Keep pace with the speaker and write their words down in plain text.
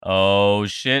Oh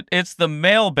shit! It's the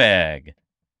mailbag.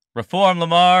 Reform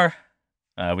Lamar.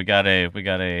 We got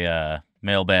a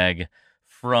mailbag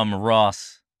from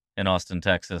Ross in Austin,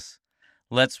 Texas.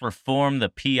 Let's reform the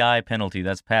PI penalty.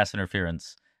 That's pass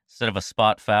interference. Instead of a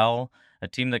spot foul, a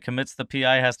team that commits the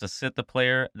PI has to sit the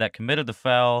player that committed the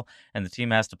foul, and the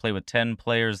team has to play with 10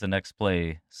 players the next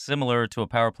play, similar to a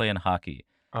power play in hockey.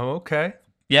 Oh, okay.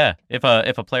 Yeah, if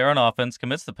a player on offense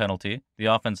commits the penalty, the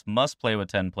offense must play with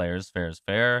 10 players. Fair is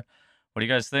fair. What do you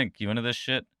guys think? You into this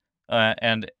shit?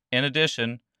 And in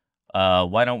addition,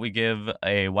 why don't we give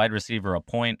a wide receiver a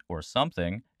point or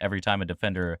something every time a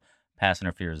defender pass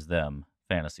interferes them,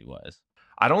 fantasy-wise?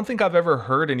 I don't think I've ever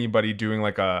heard anybody doing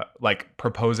like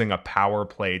proposing a power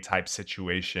play type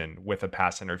situation with a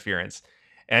pass interference.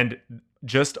 And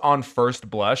just on first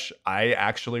blush, I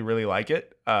actually really like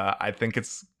it. I think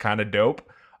it's kind of dope.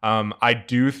 I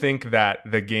do think that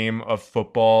the game of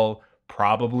football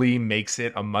probably makes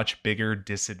it a much bigger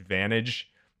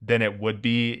disadvantage than it would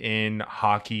be in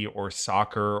hockey or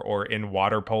soccer or in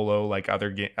water polo, like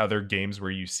other games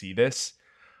where you see this.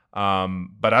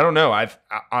 But I don't know.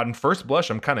 On first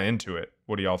blush, I'm kind of into it.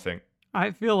 What do y'all think?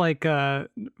 I feel like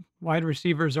wide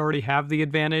receivers already have the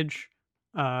advantage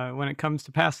when it comes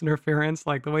to pass interference.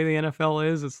 Like the way the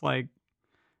NFL is, it's like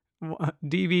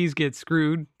DBs get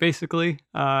screwed basically,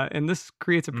 and this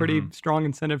creates a pretty strong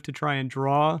incentive to try and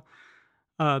draw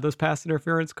those pass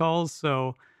interference calls.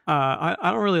 So I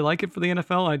don't really like it for the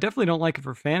NFL. I definitely don't like it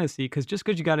for fantasy because just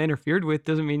because you got interfered with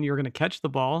doesn't mean you're going to catch the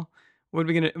ball. What are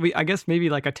we gonna? I guess maybe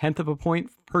like a 1/10 of a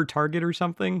point per target or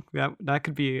something. That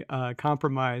could be a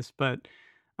compromise, but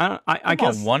I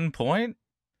guess 1 point.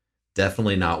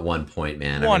 Definitely not 1 point,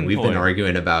 man. I mean, we've been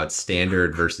arguing about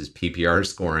standard versus PPR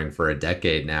scoring for a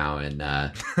decade now, and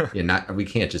we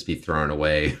can't just be throwing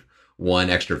away one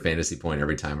extra fantasy point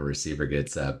every time a receiver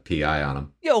gets a PI on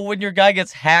him. Yo, when your guy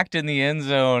gets hacked in the end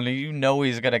zone, you know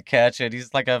he's gonna catch it.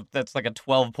 That's like a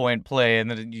 12-point play,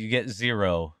 and then you get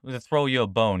 0. To throw you a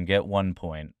bone, get 1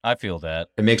 point. I feel that.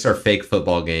 It makes our fake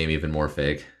football game even more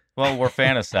fake. Well, we're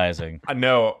fantasizing.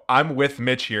 No, I'm with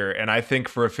Mitch here, and I think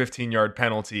for a 15-yard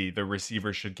penalty, the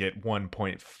receiver should get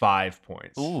 1.5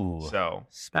 points. Ooh, so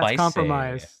spicy. That's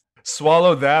compromise.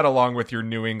 Swallow that along with your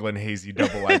New England Hazy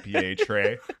Double IPA,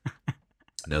 Trey.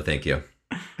 No, thank you.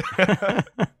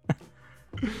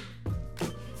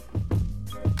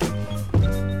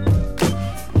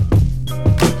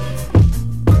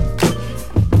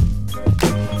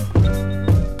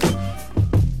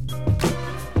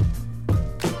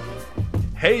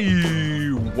 Hey,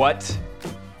 what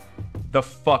the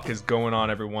fuck is going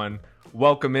on, everyone?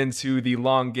 Welcome into the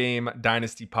Long Game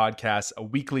Dynasty Podcast, a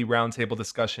weekly roundtable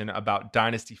discussion about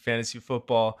Dynasty Fantasy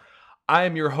Football. I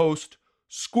am your host,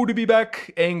 Scooty Be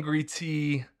Back, Angry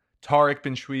T, Tarek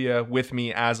Benchouya, with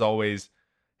me as always,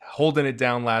 holding it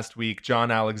down last week,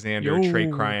 John Alexander, Trey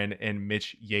Cryan, and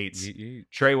Mitch Yates.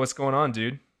 Trey, what's going on,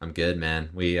 dude? I'm good, man.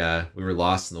 We were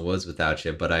lost in the woods without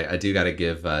you, but I do got to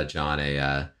give John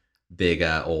a big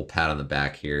old pat on the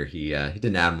back here. He did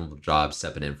an admirable job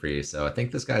stepping in for you, so I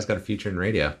think this guy's got a future in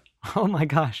radio. Oh my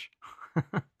gosh.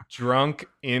 Drunk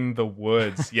in the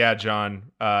woods. Yeah,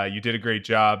 John, you did a great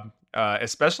job.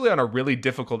 Especially on a really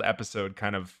difficult episode,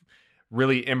 kind of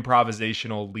really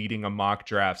improvisational, leading a mock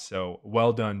draft. So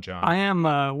well done, John. I am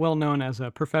well known as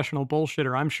a professional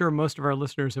bullshitter. I'm sure most of our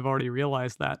listeners have already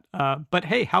realized that. But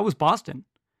hey, how was Boston?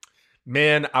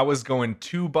 Man, I was going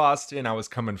to Boston. I was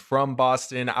coming from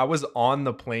Boston. I was on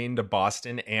the plane to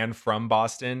Boston and from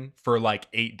Boston for like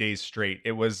 8 days straight.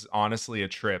 It was honestly a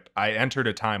trip. I entered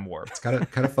a time warp. It's kind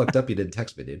of fucked up. You didn't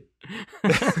text me, dude.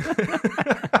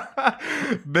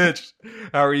 Bitch,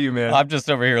 how are you, man? I'm just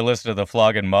over here listening to the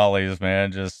Flogging Mollies,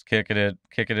 man. Just kicking it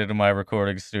into my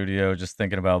recording studio, just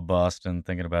thinking about Boston,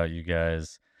 thinking about you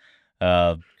guys.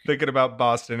 Thinking about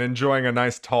Boston, enjoying a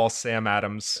nice tall Sam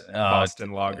Adams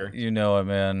Boston lager. You know it,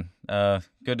 man.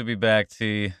 Good to be back,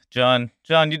 T. John,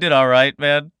 you did all right,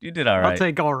 man. You did all right. I'll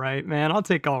take all right, man. I'll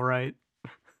take all right.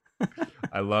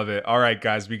 I love it. All right,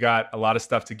 guys, we got a lot of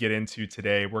stuff to get into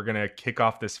today. We're going to kick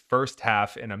off this first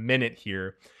half in a minute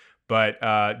here, but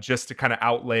just to kind of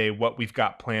outlay what we've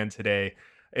got planned today.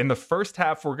 In the first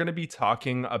half, we're going to be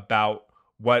talking about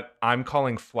what I'm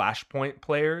calling Flashpoint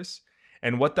players.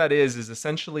 And what that is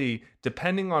essentially,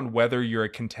 depending on whether you're a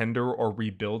contender or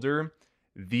rebuilder,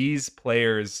 these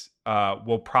players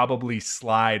will probably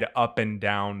slide up and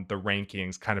down the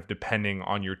rankings, kind of depending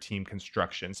on your team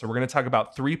construction. So we're going to talk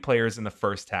about 3 players in the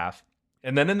first half.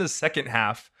 And then in the second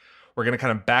half, we're going to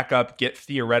kind of back up, get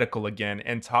theoretical again,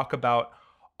 and talk about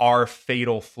our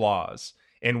fatal flaws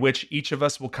in which each of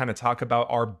us will kind of talk about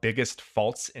our biggest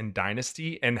faults in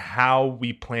Dynasty and how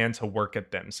we plan to work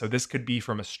at them. So this could be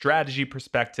from a strategy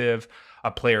perspective, a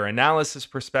player analysis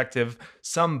perspective,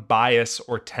 some bias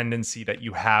or tendency that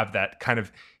you have that kind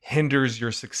of hinders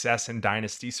your success in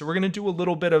Dynasty. So we're going to do a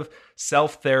little bit of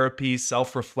self-therapy,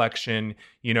 self-reflection,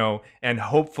 and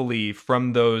hopefully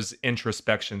from those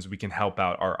introspections, we can help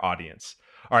out our audience.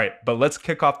 All right, but let's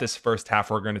kick off this first half.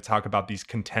 We're going to talk about these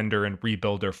contender and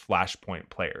rebuilder Flashpoint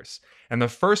players. And the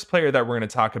first player that we're going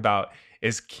to talk about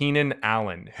is Keenan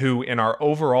Allen, who in our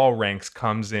overall ranks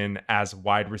comes in as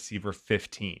wide receiver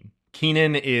 15.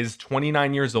 Keenan is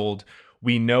 29 years old.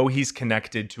 We know he's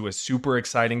connected to a super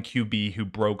exciting QB who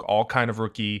broke all kind of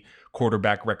rookie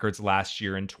quarterback records last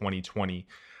year in 2020.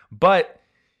 But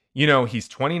he's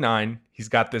 29. He's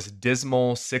got this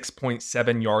dismal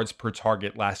 6.7 yards per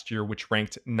target last year, which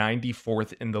ranked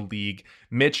 94th in the league.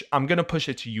 Mitch, I'm going to push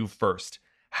it to you first.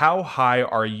 How high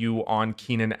are you on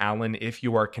Keenan Allen if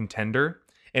you are a contender?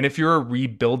 And if you're a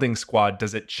rebuilding squad,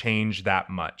 does it change that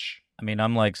much? I mean,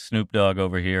 I'm like Snoop Dogg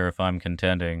over here if I'm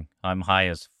contending. I'm high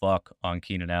as fuck on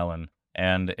Keenan Allen.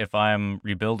 And if I'm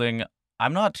rebuilding,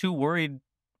 I'm not too worried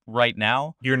right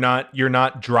now. You're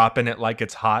not dropping it like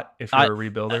it's hot if you're a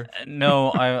rebuilder?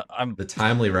 No, I'm the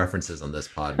timely references on this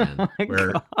pod, man.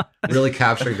 We're really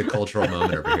capturing the cultural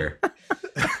moment over here.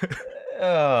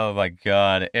 Oh my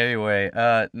god. Anyway,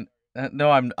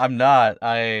 no, I'm not.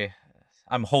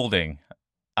 I'm holding.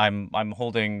 I'm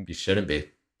holding. You shouldn't be.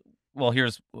 Well,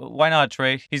 why not,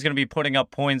 Trey? He's going to be putting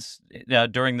up points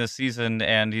during this season,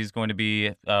 and he's going to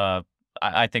be.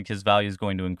 I think his value is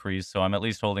going to increase, so I'm at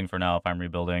least holding for now if I'm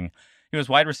rebuilding. He was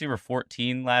wide receiver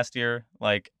 14 last year.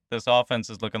 Like, this offense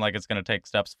is looking like it's going to take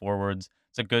steps forwards.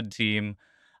 It's a good team.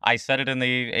 I said it in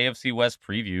the AFC West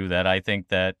preview that I think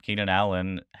that Keenan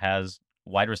Allen has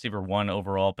wide receiver 1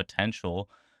 overall potential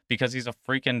because he's a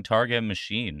freaking target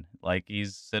machine. Like,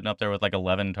 he's sitting up there with like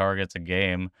 11 targets a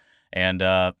game, and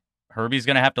Herbie's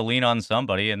going to have to lean on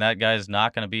somebody, and that guy's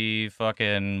not going to be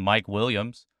fucking Mike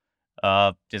Williams.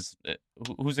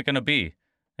 Who's it going to be?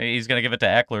 He's going to give it to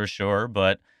Eckler, sure,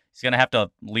 but he's going to have to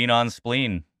lean on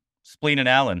Spleen and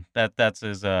Allen. That's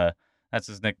his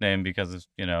nickname because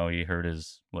he hurt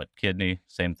his kidney.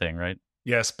 Same thing, right?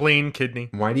 Yeah, spleen, kidney.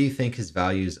 Why do you think his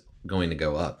value's going to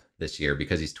go up this year?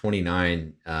 Because he's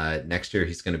 29. Next year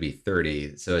he's going to be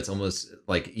 30. So it's almost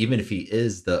like even if he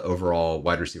is the overall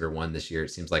wide receiver 1 this year, it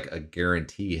seems like a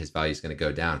guarantee his value is going to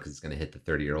go down because it's going to hit the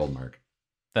 30-year-old mark.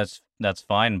 That's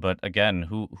fine, but again,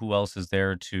 who else is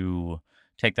there to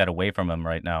take that away from him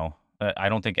right now? I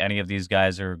don't think any of these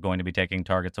guys are going to be taking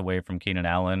targets away from Keenan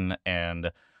Allen, and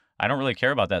I don't really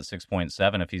care about that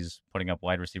 6.7 if he's putting up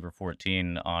wide receiver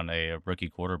 14 on a rookie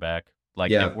quarterback.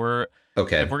 Like, if we're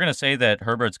gonna say that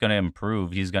Herbert's gonna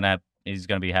improve, he's gonna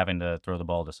be having to throw the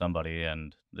ball to somebody,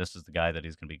 and this is the guy that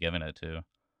he's gonna be giving it to.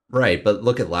 Right, but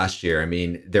look at last year. I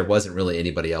mean, there wasn't really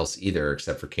anybody else either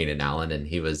except for Keenan Allen, and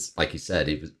he was, like you said,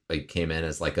 he came in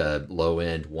as like a low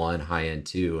end 1, high end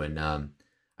 2, and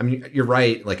I mean, you're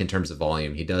right. Like in terms of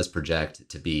volume, he does project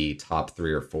to be top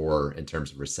 3 or 4 in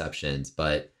terms of receptions,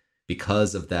 but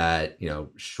because of that,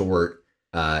 short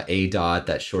ADOT,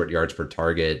 that short yards per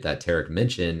target that Tarek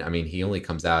mentioned, I mean, he only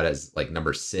comes out as like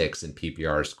number 6 in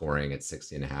PPR scoring at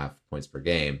 60.5 points per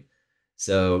game.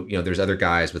 So, there's other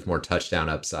guys with more touchdown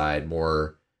upside,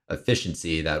 more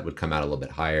efficiency that would come out a little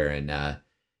bit higher. And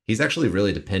he's actually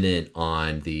really dependent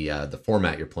on the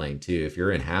format you're playing too. If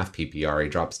you're in half PPR, he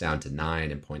drops down to 9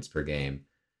 in points per game.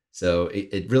 So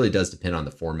it really does depend on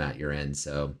the format you're in.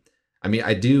 So, I mean,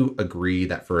 I do agree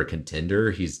that for a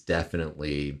contender, he's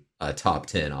definitely a top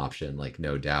 10 option, like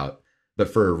no doubt.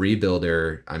 But for a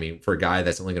rebuilder, I mean, for a guy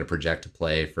that's only going to project to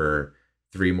play for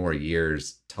 3 more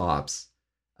years tops,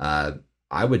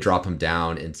 I would drop him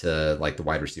down into like the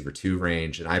wide receiver 2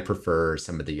 range. And I prefer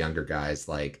some of the younger guys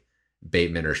like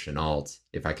Bateman or Chenault.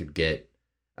 If I could get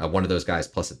one of those guys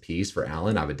plus a piece for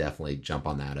Allen, I would definitely jump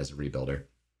on that as a rebuilder.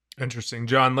 Interesting.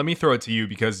 John, let me throw it to you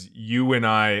because you and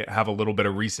I have a little bit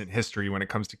of recent history when it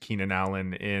comes to Keenan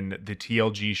Allen in the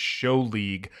TLG Show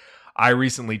League. I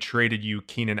recently traded you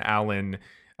Keenan Allen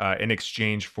in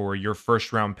exchange for your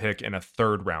first round pick and a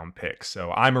 3rd round pick.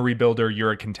 So I'm a rebuilder,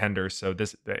 you're a contender. So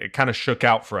it kind of shook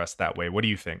out for us that way. What do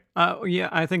you think? Yeah,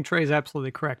 I think Trey's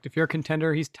absolutely correct. If you're a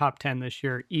contender, he's top 10 this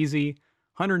year. Easy.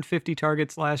 150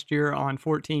 targets last year on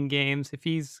 14 games. If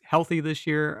he's healthy this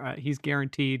year, he's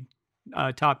guaranteed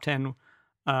top 10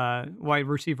 wide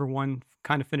receiver 1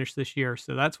 kind of finish this year.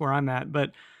 So that's where I'm at.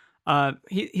 But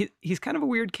he's kind of a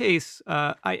weird case.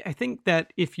 I think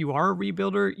that if you are a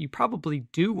rebuilder, you probably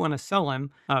do want to sell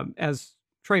him. As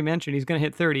Trey mentioned, he's going to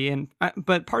hit 30,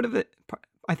 but part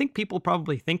I think people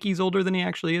probably think he's older than he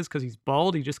actually is because he's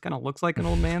bald. He just kind of looks like an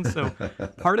old man. So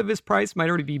part of his price might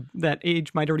already be, that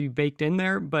age might already be baked in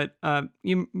there. But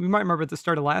you might remember at the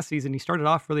start of last season, he started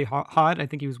off really hot. I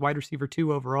think he was wide receiver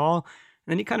 2 overall.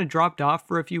 And then he kind of dropped off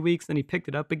for a few weeks. Then he picked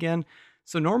it up again.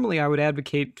 So normally I would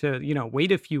advocate to,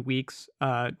 wait a few weeks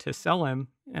to sell him,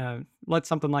 let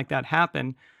something like that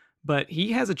happen. But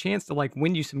he has a chance to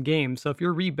win you some games. So if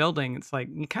you're rebuilding, it's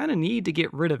you kind of need to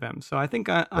get rid of him. So I think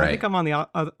I'm on the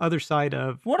other side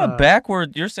of what a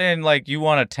backward. You're saying you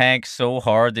want to tank so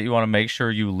hard that you want to make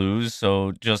sure you lose.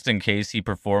 So just in case he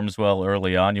performs well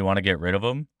early on, you want to get rid of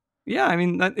him. Yeah, I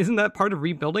mean, isn't that part of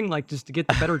rebuilding? Just to get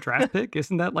the better draft pick?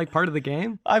 Isn't that part of the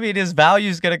game? I mean, his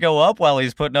value's going to go up while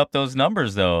he's putting up those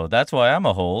numbers, though. That's why I'm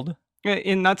a hold.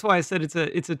 And that's why I said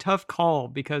it's a tough call,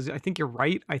 because I think you're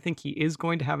right. I think he is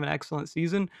going to have an excellent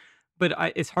season, but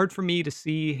it's hard for me to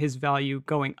see his value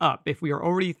going up if we are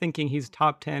already thinking he's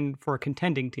top 10 for a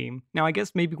contending team. Now, I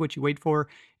guess maybe what you wait for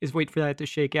that to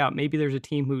shake out. Maybe there's a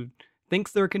team who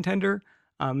thinks they're a contender.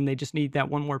 They just need that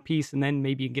one more piece, and then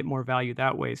maybe you get more value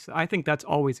that way. So I think that's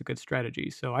always a good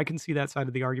strategy. So I can see that side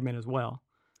of the argument as well.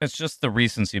 It's just the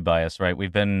recency bias, right?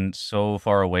 We've been so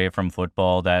far away from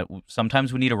football that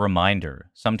sometimes we need a reminder.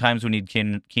 Sometimes we need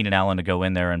Keenan Allen to go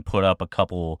in there and put up a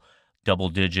couple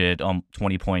double-digit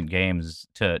 20-point games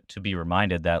to be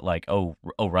reminded that, oh,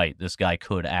 right, this guy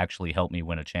could actually help me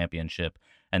win a championship.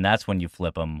 And that's when you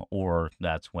flip him, or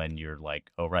that's when you're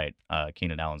oh, right,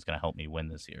 Keenan Allen's going to help me win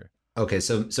this year. Okay,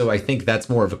 so I think that's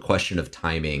more of a question of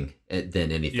timing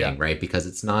than anything, right? Because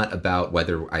it's not about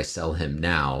whether I sell him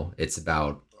now. It's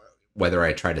about whether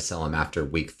I try to sell him after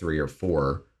week 3 or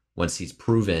 4, once he's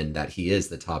proven that he is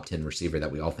the top 10 receiver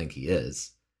that we all think he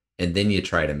is. And then you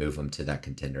try to move him to that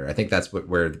contender. I think that's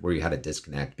where you had a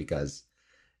disconnect, because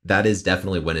that is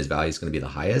definitely when his value is going to be the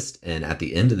highest. And at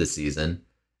the end of the season,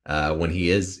 when he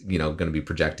is, going to be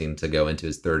projecting to go into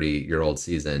his 30-year-old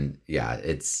season,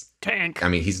 it's tank. I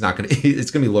mean, he's not going to.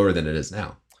 It's going to be lower than it is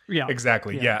now. Yeah,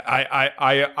 exactly. Yeah,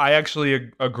 I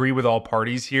actually agree with all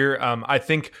parties here. I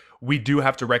think we do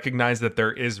have to recognize that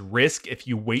there is risk. If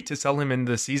you wait to sell him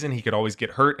into the season, he could always get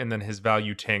hurt, and then his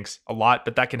value tanks a lot.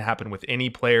 But that can happen with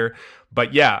any player.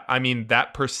 But yeah, I mean,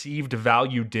 that perceived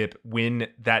value dip when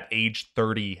that age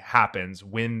 30 happens,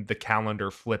 when the calendar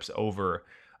flips over,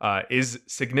 is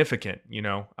significant.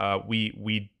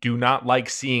 We do not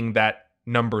like seeing that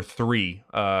number 3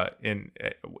 when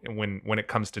it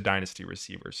comes to dynasty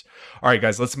receivers. All right,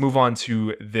 guys, let's move on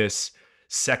to this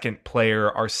second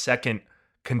player, our second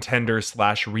contender /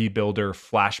 rebuilder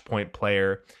flashpoint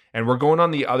player. And we're going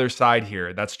on the other side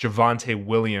here. That's Javonte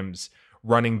Williams,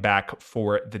 running back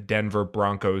for the Denver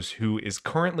Broncos, who is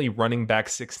currently running back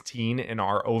 16 in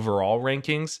our overall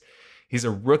rankings. He's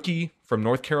a rookie from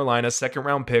North Carolina,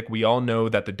 2nd-round pick. We all know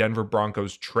that the Denver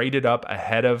Broncos traded up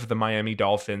ahead of the Miami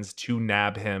Dolphins to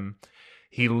nab him.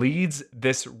 He leads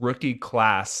this rookie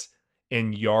class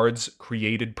in yards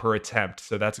created per attempt.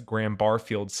 So that's Graham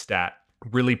Barfield's stat.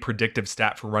 Really predictive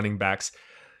stat for running backs.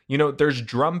 There's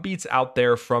drum beats out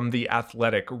there from The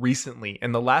Athletic recently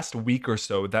in the last week or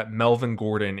so that Melvin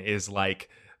Gordon is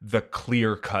the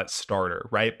clear-cut starter,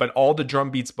 right? But all the drum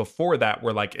beats before that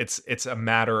were it's a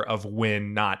matter of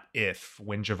when, not if,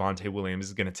 when Javonte Williams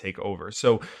is going to take over.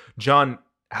 So, John,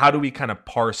 how do we kind of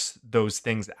parse those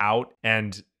things out,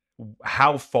 and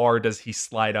how far does he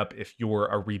slide up if you're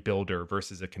a rebuilder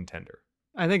versus a contender?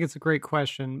 I think it's a great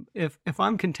question. If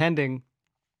I'm contending,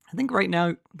 I think right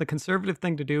now the conservative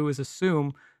thing to do is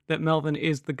assume that Melvin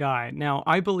is the guy. Now,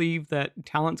 I believe that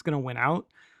talent's going to win out,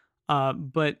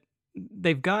 but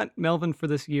they've got Melvin for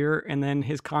this year, and then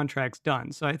his contract's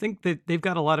done. So I think that they've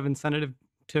got a lot of incentive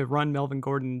to run Melvin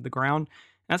Gordon to the ground.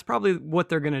 That's probably what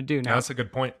they're going to do now. That's a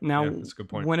good point. Now, that's a good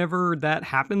point. Whenever that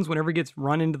happens, whenever he gets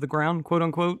run into the ground, quote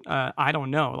unquote, I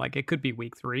don't know. It could be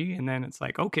week 3, and then it's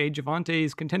okay,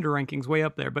 Javonte's contender ranking's way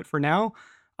up there. But for now,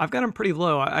 I've got him pretty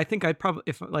low. I think I'd probably,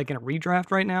 if in a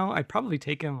redraft right now, I'd probably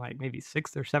take him maybe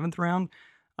 6th or 7th round,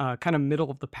 kind of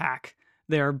middle of the pack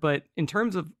there. But in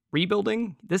terms of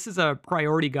rebuilding, this is a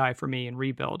priority guy for me in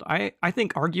rebuild. I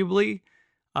think arguably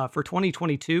for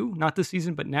 2022, not this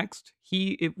season, but next,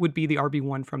 it would be the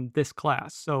RB1 from this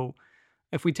class. So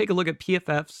if we take a look at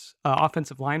PFF's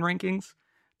offensive line rankings,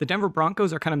 the Denver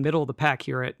Broncos are kind of middle of the pack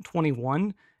here at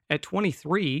 21. At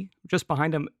 23, just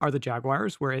behind them are the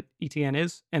Jaguars, where ETN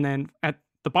is. And then at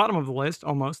the bottom of the list,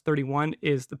 almost 31,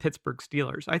 is the Pittsburgh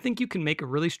Steelers. I think you can make a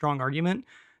really strong argument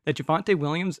that Javonte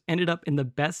Williams ended up in the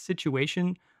best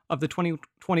situation of the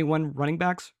 2021 running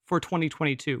backs for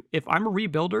 2022. If I'm a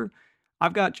rebuilder,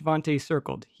 I've got Javonte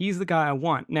circled. He's the guy I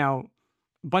want. Now,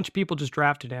 a bunch of people just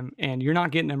drafted him, and you're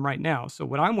not getting him right now. So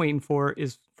what I'm waiting for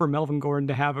is for Melvin Gordon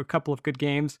to have a couple of good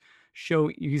games, show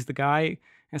he's the guy.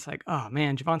 And it's like, oh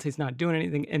man, Javante's not doing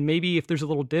anything. And maybe if there's a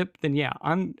little dip, then yeah,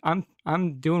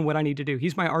 I'm doing what I need to do.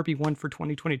 He's my RB1 for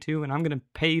 2022, and I'm going to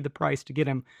pay the price to get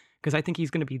him because I think he's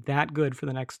going to be that good for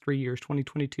the next 3 years,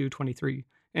 2022, 23,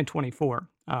 and 24.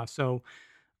 I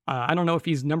don't know if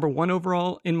he's number one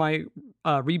overall in my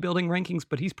rebuilding rankings,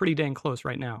 but he's pretty dang close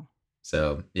right now.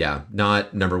 So yeah,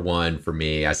 not number one for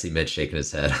me. I see Mitch shaking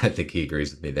his head. I think he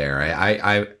agrees with me there.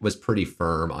 I was pretty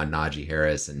firm on Najee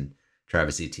Harris and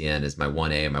Travis Etienne as my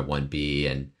 1A and my 1B,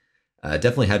 and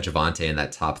definitely had Javonte in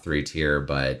that top 3 tier,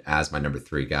 but as my number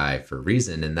 3 guy for a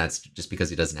reason, and that's just because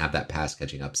he doesn't have that pass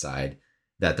catching upside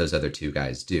that those other 2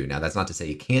 guys do. Now, that's not to say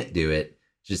he can't do it,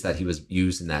 just that he was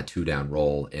used in that 2-down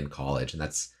role in college, and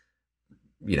that's,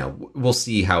 we'll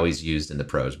see how he's used in the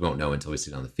pros. We won't know until we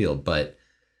see it on the field, but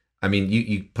I mean,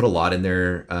 you put a lot in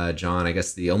there, John. I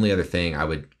guess the only other thing I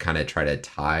would kind of try to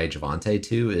tie Javonte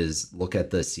to is look at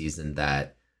the season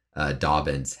that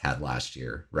Dobbins had last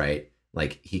year, right?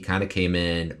 Like, he kind of came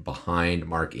in behind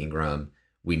Mark Ingram.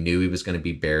 We knew he was going to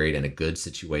be buried in a good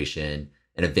situation,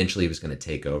 and eventually he was going to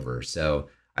take over. So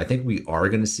I think we are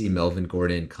going to see Melvin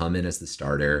Gordon come in as the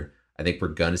starter. I think we're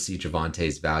going to see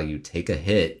Javonte's value take a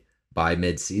hit by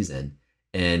midseason.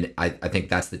 And I think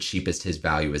that's the cheapest his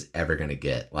value is ever going to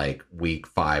get, like week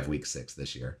 5, week 6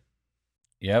 this year.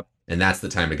 Yep. And that's the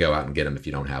time to go out and get him if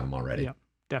you don't have him already. Yep,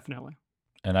 definitely.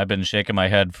 And I've been shaking my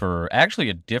head for actually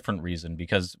a different reason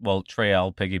because, well, Trey,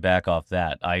 I'll piggyback off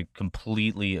that. I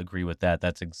completely agree with that.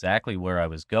 That's exactly where I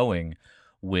was going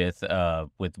with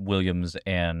Williams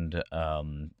and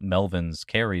Melvin's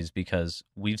carries, because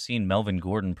we've seen Melvin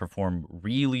Gordon perform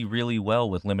really, really well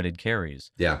with limited carries.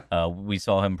 Yeah. We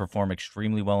saw him perform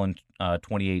extremely well in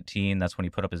 2018. That's when he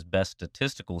put up his best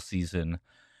statistical season.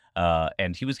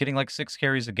 And he was getting like 6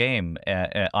 carries a game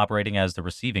operating as the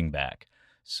receiving back.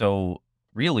 So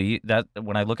really, that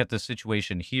when I look at this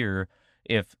situation here,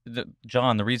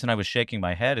 John, the reason I was shaking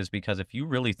my head is because if you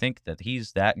really think that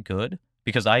he's that good,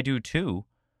 because I do too,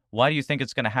 why do you think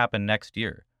it's going to happen next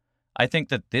year? I think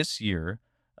that this year,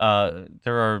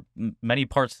 there are many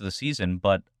parts of the season,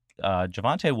 but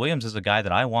Javonte Williams is a guy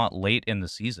that I want late in the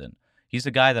season. He's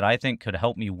a guy that I think could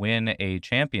help me win a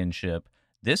championship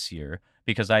this year,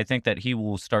 because I think that he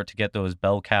will start to get those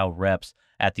bell cow reps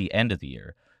at the end of the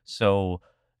year. So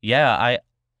yeah,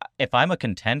 if I'm a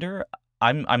contender,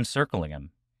 I'm circling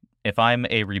him. If I'm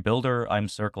a rebuilder, I'm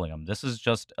circling him. This is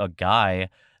just a guy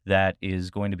that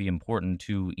is going to be important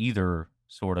to either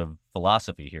sort of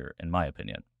philosophy here, in my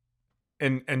opinion.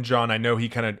 And John, I know he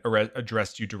kind of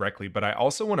addressed you directly, but I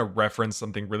also want to reference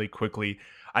something really quickly.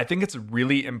 I think it's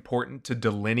really important to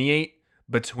delineate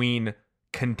between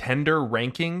contender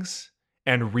rankings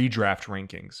and redraft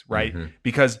rankings, right? Mm-hmm.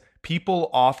 Because people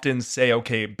often say,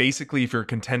 okay, basically if you're a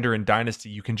contender in Dynasty,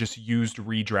 you can just use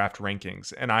redraft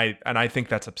rankings. And I think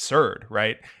that's absurd,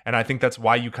 right? And I think that's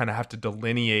why you kind of have to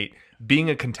delineate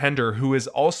being a contender who is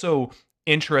also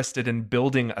interested in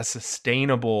building a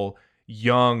sustainable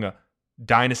young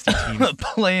Dynasty team.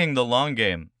 Playing the long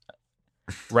game.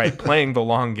 Right, playing the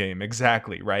long game,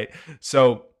 exactly, right?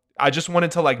 So I just wanted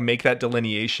to make that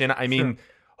delineation. I mean, sure.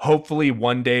 Hopefully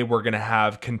one day we're going to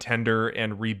have contender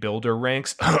and rebuilder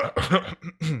ranks.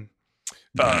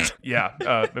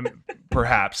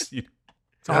 Perhaps.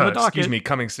 It's on the docket. Excuse me,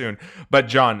 coming soon. But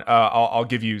John, I'll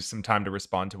give you some time to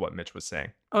respond to what Mitch was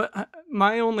saying.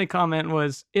 My only comment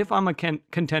was, if I'm a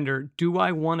contender, do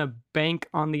I want to bank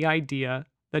on the idea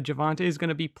that Javonte is going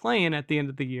to be playing at the end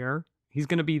of the year? He's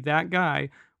going to be that guy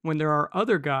when there are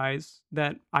other guys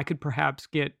that I could perhaps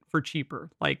get for cheaper,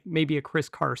 like maybe a Chris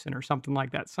Carson or something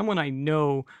like that. Someone I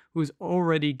know who's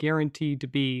already guaranteed to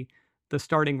be the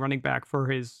starting running back for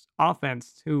his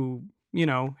offense, who,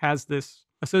 has this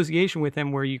association with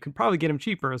him where you could probably get him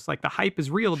cheaper. It's like the hype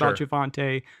is real about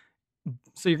Javonte,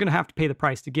 so you're going to have to pay the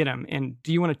price to get him. And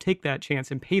do you want to take that chance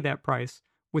and pay that price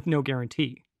with no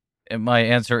guarantee? And my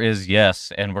answer is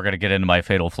yes, and we're going to get into my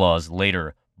fatal flaws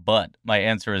later. But my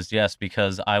answer is yes,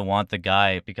 because I want the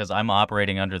guy, because I'm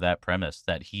operating under that premise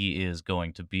that he is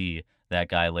going to be that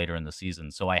guy later in the season.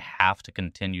 So I have to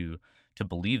continue to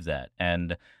believe that.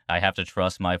 And I have to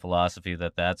trust my philosophy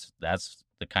that that's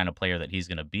the kind of player that he's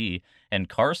going to be. And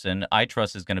Carson, I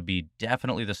trust, is going to be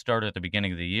definitely the starter at the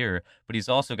beginning of the year, but he's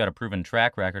also got a proven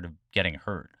track record of getting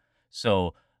hurt.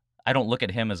 So I don't look at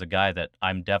him as a guy that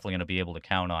I'm definitely going to be able to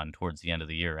count on towards the end of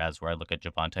the year, as where I look at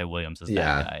Javonte Williams as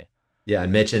that guy. Yeah,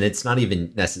 Mitch, and it's not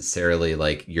even necessarily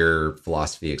like your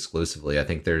philosophy exclusively. I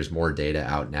think there's more data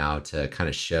out now to kind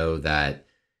of show that,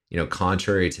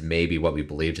 contrary to maybe what we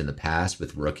believed in the past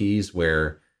with rookies,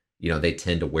 where they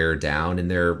tend to wear down in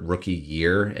their rookie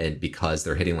year, and because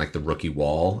they're hitting like the rookie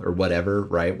wall or whatever,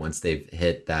 right? Once they've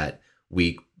hit that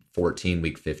week 14,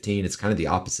 week 15, it's kind of the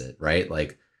opposite, right?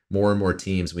 Like more and more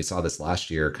teams, we saw this last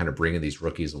year, kind of bringing these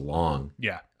rookies along,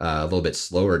 a little bit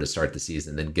slower to start the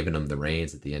season, then giving them the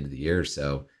reins at the end of the year.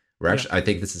 So I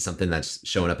think this is something that's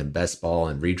showing up in best ball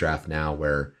and redraft now,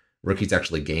 where rookies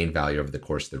actually gain value over the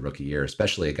course of the rookie year,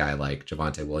 especially a guy like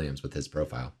Javonte Williams with his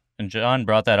profile. And John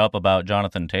brought that up about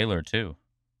Jonathan Taylor, too.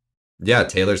 Yeah,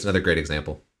 Taylor's another great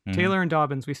example. Taylor and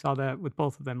Dobbins, we saw that with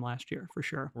both of them last year, for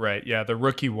sure. Right, yeah, the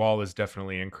rookie wall is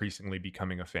definitely increasingly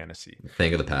becoming a fantasy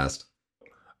thing of the past.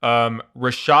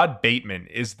 Rashad Bateman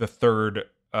is the third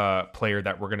player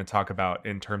that we're going to talk about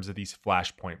in terms of these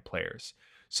Flashpoint players.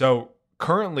 So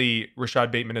currently,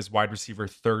 Rashad Bateman is wide receiver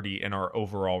 30 in our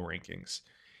overall rankings.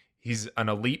 He's an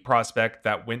elite prospect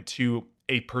that went to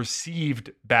a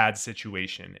perceived bad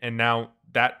situation. And now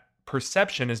that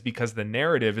perception is because the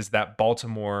narrative is that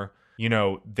Baltimore,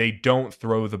 they don't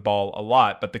throw the ball a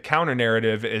lot. But the counter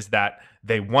narrative is that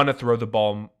they want to throw the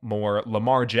ball more.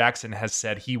 Lamar Jackson has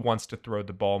said he wants to throw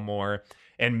the ball more.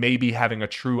 And maybe having a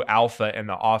true alpha in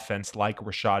the offense like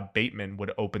Rashad Bateman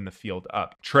would open the field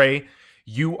up. Trey,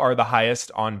 you are the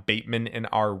highest on Bateman in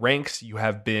our ranks. You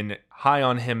have been high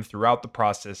on him throughout the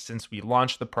process since we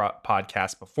launched the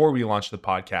podcast, before we launched the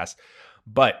podcast.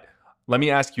 But let me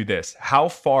ask you this. How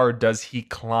far does he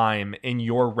climb in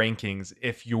your rankings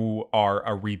if you are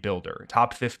a rebuilder?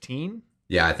 Top 15?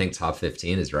 Yeah, I think top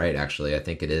 15 is right, actually. I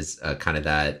think it is kind of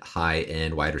that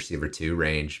high-end wide receiver 2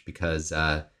 range because,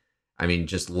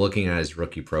 just looking at his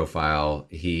rookie profile,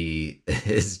 he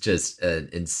is just an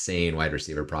insane wide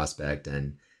receiver prospect,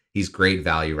 and he's great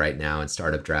value right now in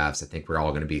startup drafts. I think we're all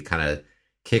going to be kind of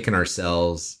kicking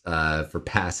ourselves for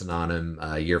passing on him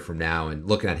a year from now and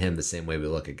looking at him the same way we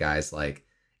look at guys like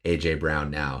A.J. Brown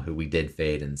now, who we did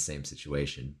fade in the same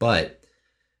situation. But,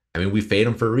 we fade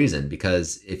him for a reason,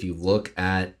 because if you look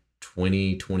at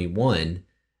 2021,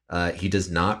 he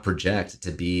does not project to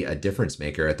be a difference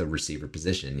maker at the receiver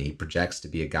position. He projects to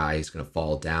be a guy who's going to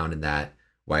fall down in that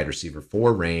wide receiver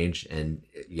 4 range. And,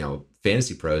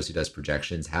 Fantasy Pros, who does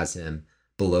projections, has him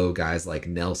below guys like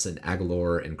Nelson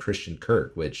Aguilar and Christian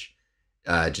Kirk, which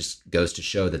just goes to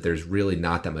show that there's really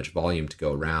not that much volume to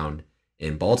go around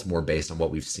in Baltimore based on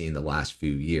what we've seen the last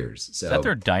few years. So, is that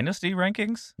their Dynasty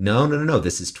rankings? No.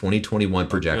 This is 2021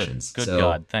 projections. Good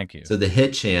God, thank you. So the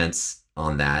hit chance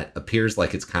on that appears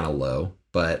like it's kind of low,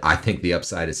 but I think the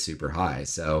upside is super high.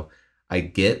 So I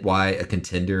get why a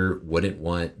contender wouldn't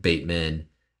want Bateman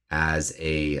as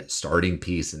a starting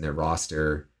piece in their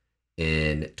roster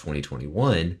in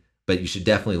 2021, but you should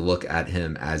definitely look at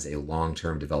him as a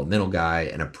long-term developmental guy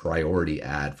and a priority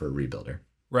ad for a rebuilder.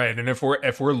 Right. And if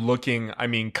we're looking,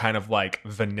 kind of like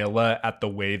vanilla at the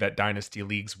way that dynasty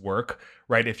leagues work,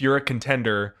 right? If you're a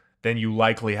contender, then you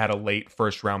likely had a late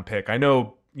first round pick. I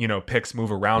know, picks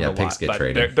move around a lot, but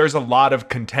there's a lot of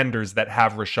contenders that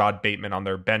have Rashad Bateman on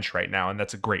their bench right now, and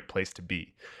that's a great place to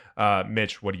be.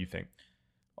 Mitch, what do you think?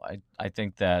 I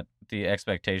think that the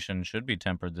expectation should be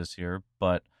tempered this year,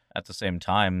 but at the same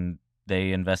time,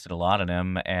 they invested a lot in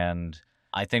him, and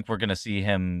I think we're going to see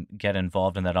him get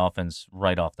involved in that offense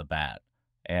right off the bat.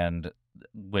 And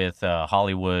with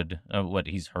Hollywood,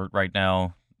 he's hurt right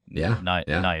now. Yeah.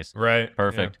 Nice. Right.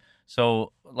 Perfect. Yeah.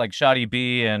 So, like, Shoddy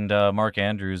B and Mark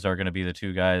Andrews are going to be the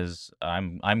two guys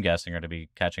I'm guessing are going to be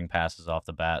catching passes off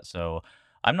the bat. So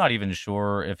I'm not even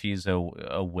sure if he's a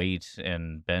wait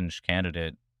and bench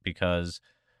candidate, because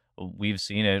we've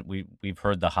seen it. We've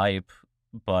heard the hype,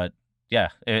 but yeah,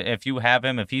 if you have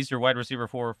him, if he's your wide receiver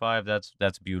 4 or 5,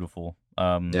 that's beautiful.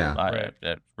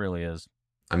 It really is.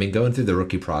 Going through the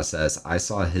rookie process, I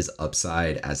saw his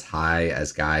upside as high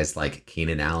as guys like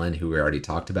Keenan Allen, who we already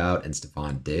talked about, and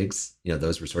Stephon Diggs.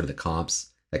 Those were sort of the comps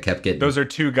that kept getting. Those are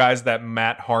two guys that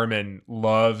Matt Harmon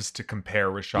loves to compare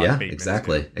Rashad Bateman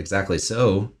to. Exactly.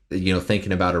 So,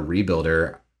 thinking about a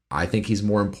rebuilder, I think he's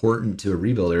more important to a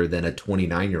rebuilder than a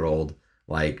 29-year-old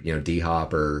like,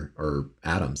 D-Hop or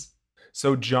Adams.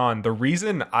 So, John, the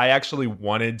reason I actually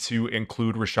wanted to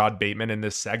include Rashad Bateman in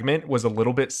this segment was a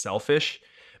little bit selfish,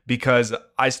 because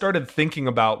I started thinking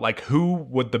about, like, who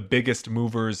would the biggest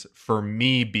movers for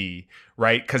me be,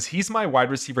 right? Because he's my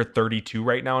wide receiver 32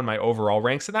 right now in my overall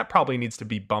ranks, and that probably needs to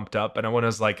be bumped up. And I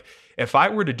was like, if I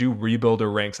were to do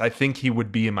rebuilder ranks, I think he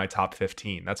would be in my top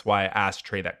 15. That's why I asked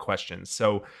Trey that question.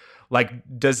 So, like,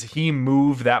 does he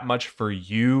move that much for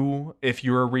you if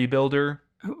you're a rebuilder?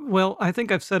 Well, I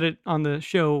think I've said it on the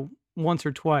show once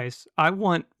or twice. I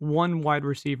want one wide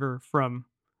receiver from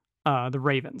the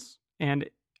Ravens. And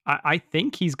I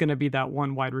think he's going to be that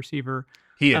one wide receiver.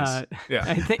 He is. Yeah.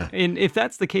 I think, and if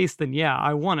that's the case, then yeah,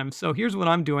 I want him. So here's what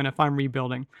I'm doing if I'm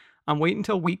rebuilding. I'm waiting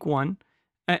until week 1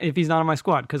 if he's not on my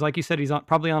squad, because like you said, he's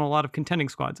probably on a lot of contending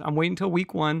squads. I'm waiting until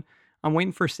week 1. I'm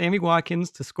waiting for Sammy Watkins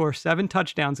to score 7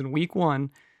 touchdowns in week 1.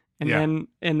 And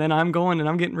then I'm going and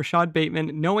I'm getting Rashad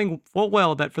Bateman, knowing full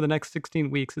well that for the next 16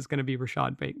 weeks is going to be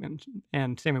Rashad Bateman,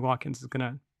 and Sammy Watkins is going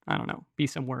to, I don't know, be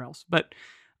somewhere else. But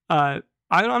I'm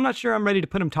not sure I'm ready to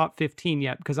put him top 15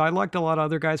 yet, because I liked a lot of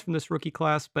other guys from this rookie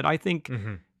class. But I think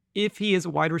if he is a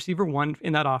wide receiver 1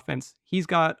 in that offense, he's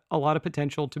got a lot of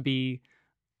potential to be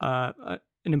an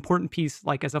important piece,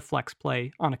 like as a flex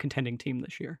play on a contending team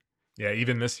this year. Yeah,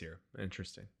 even this year.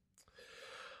 Interesting.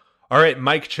 All right,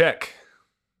 mic check.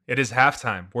 It is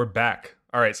halftime. We're back.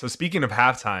 All right, so speaking of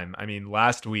halftime, I mean,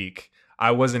 last week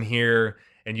I wasn't here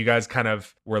and you guys kind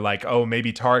of were like, oh,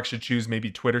 maybe Tarek should choose,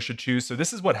 maybe Twitter should choose. So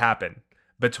this is what happened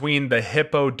between the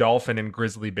Hippo, Dolphin, and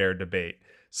Grizzly Bear debate.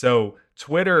 So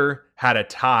Twitter had a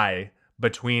tie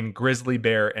between Grizzly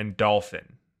Bear and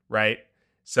Dolphin, right?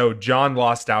 So John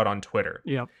lost out on Twitter.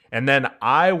 Yep. And then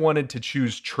I wanted to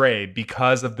choose Trey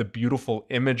because of the beautiful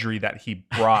imagery that he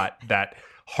brought that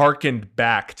harkened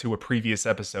back to a previous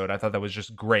episode. I thought that was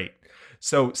just great.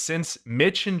 So since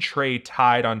Mitch and Trey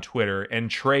tied on Twitter and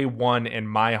Trey won in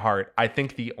my heart, I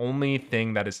think the only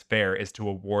thing that is fair is to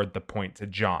award the point to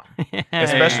John.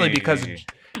 Especially because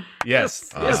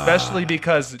especially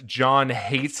because John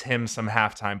hates him some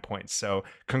halftime points. So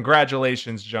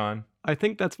congratulations, John. I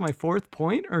think that's my 4th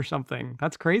point or something.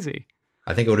 That's crazy.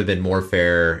 I think it would have been more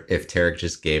fair if Tarek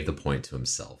just gave the point to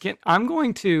himself. I'm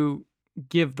going to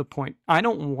give the point. I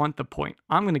don't want the point.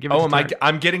 I'm going to give it to Tarek.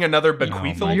 I'm getting another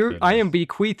bequeathal? I am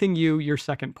bequeathing you your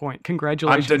 2nd point.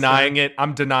 Congratulations.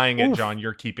 I'm denying it, John.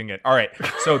 You're keeping it. All right.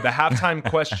 So the halftime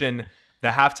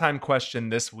question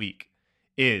this week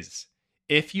is,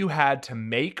 if you had to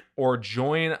make or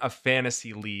join a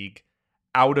fantasy league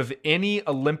out of any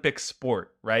Olympic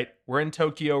sport, right? We're in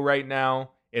Tokyo right now.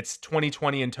 It's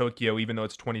 2020 in Tokyo, even though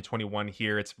it's 2021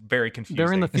 here. It's very confusing.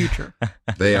 They're in the future.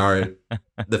 They are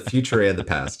the future and the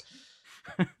past.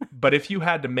 But if you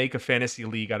had to make a fantasy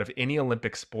league out of any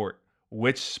Olympic sport,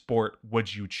 which sport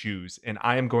would you choose? And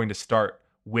I am going to start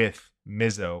with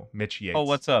Mitch Yates. Oh,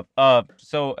 what's up?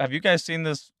 So have you guys seen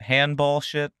this handball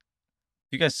shit?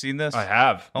 You guys seen this? I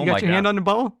have. You got your hand on the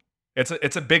ball? It's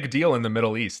a big deal in the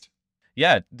Middle East.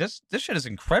 Yeah, this shit is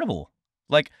incredible.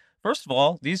 Like, first of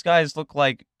all, these guys look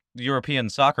like European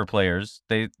soccer players.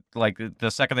 They, like,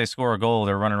 the second they score a goal,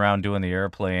 they're running around doing the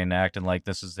airplane, acting like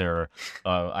this is their,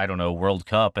 World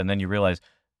Cup. And then you realize,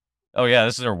 oh yeah,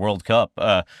 this is their World Cup.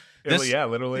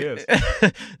 Literally is.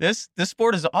 This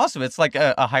sport is awesome. It's like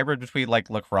a hybrid between like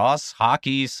lacrosse,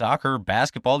 hockey, soccer,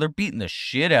 basketball. They're beating the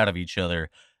shit out of each other.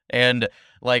 And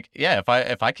like, yeah,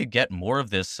 if I could get more of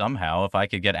this somehow, if I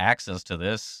could get access to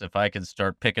this, if I could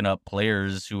start picking up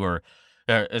players who are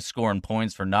scoring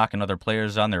points for knocking other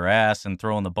players on their ass and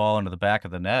throwing the ball into the back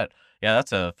of the net, yeah,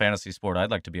 that's a fantasy sport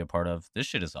I'd like to be a part of. This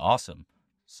shit is awesome.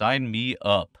 Sign me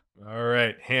up. All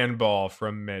right, handball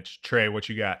from Mitch. Trey, what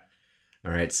you got?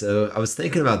 All right, so I was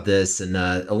thinking about this, and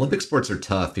Olympic sports are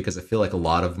tough because I feel like a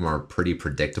lot of them are pretty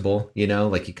predictable,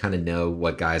 like you kind of know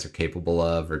what guys are capable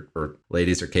of or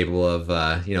ladies are capable of,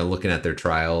 looking at their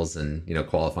trials and,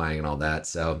 qualifying and all that.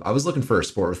 So I was looking for a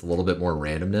sport with a little bit more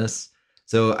randomness.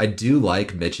 So I do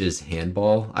like Mitch's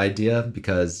handball idea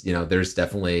because, there's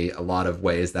definitely a lot of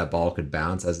ways that ball could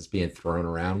bounce as it's being thrown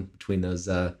around between those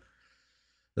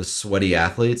sweaty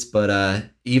athletes. But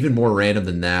even more random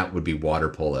than that would be water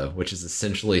polo, which is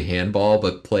essentially handball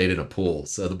but played in a pool.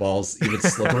 So the ball's even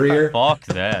slipperier. Fuck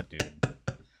that, dude.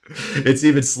 It's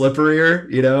even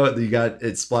slipperier. You got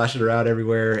it splashing around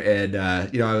everywhere. And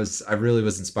I really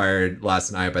was inspired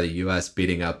last night by the U.S.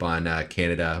 beating up on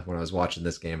Canada when I was watching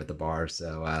this game at the bar.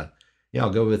 So I'll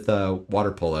go with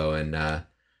water polo, and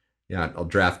I'll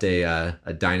draft a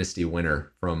Dynasty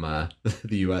winner from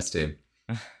the U.S. team.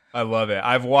 I love it.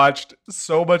 I've watched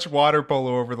so much water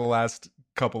polo over the last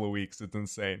couple of weeks. It's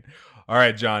insane. All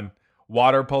right, John,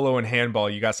 water polo and handball.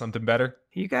 You got something better?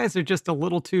 You guys are just a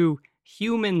little too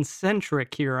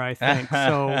human-centric here, I think.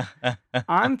 So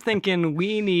I'm thinking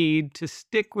we need to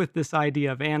stick with this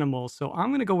idea of animals. So I'm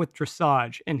going to go with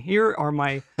dressage. And here's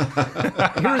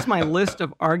my list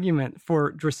of argument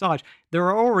for dressage. There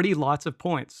are already lots of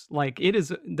points. Like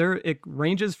it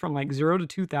ranges from like 0 to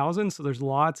 2,000. So there's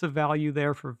lots of value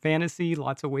there for fantasy,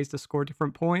 lots of ways to score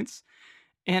different points.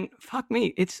 And fuck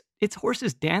me, it's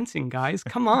horses dancing, guys.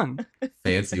 Come on.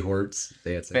 Fancy horse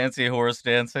dancing. Fancy horse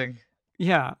dancing.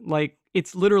 Yeah, like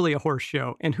it's literally a horse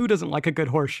show. And who doesn't like a good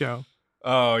horse show?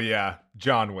 Oh yeah,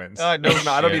 John wins. No I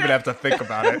don't even have to think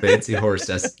about it. Fancy horse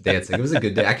dancing. It was a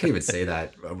good day. I can't even say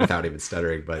that without even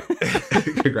stuttering, but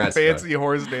congrats. Fancy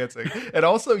horse dancing. And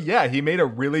also, yeah, he made a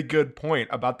really good point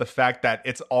about the fact that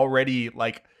it's already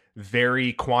like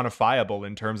very quantifiable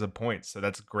in terms of points. So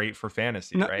that's great for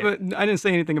fantasy, right? But I didn't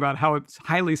say anything about how it's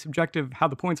highly subjective how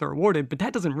the points are awarded, but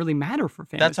that doesn't really matter for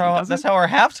fantasy. That's how our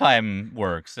halftime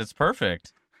works. It's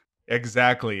perfect.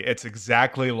 Exactly. It's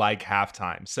exactly like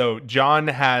halftime. So John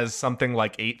has something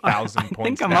like 8,000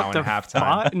 points now in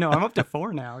halftime. No, I'm up to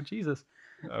 4 now. Jesus.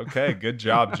 Okay, good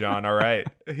job, John. All right.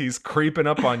 He's creeping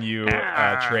up on you,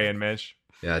 Trey and Mitch.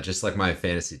 Yeah, just like my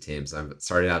fantasy teams. I'm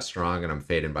starting out strong and I'm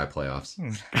fading by playoffs.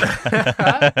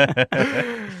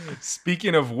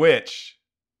 Speaking of which,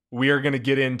 we are going to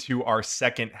get into our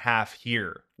second half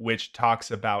here, which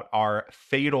talks about our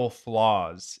fatal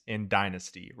flaws in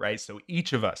Dynasty, right? So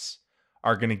each of us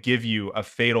are going to give you a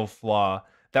fatal flaw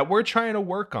that we're trying to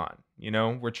work on. You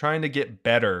know, we're trying to get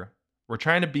better. We're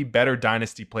trying to be better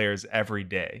Dynasty players every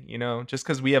day. You know, just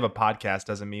because we have a podcast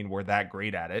doesn't mean we're that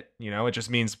great at it. You know, it just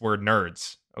means we're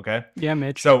nerds. Okay. Yeah,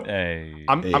 Mitch. So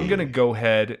I'm going to go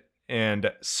ahead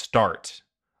and start.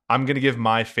 I'm going to give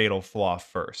my fatal flaw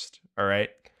first. All right.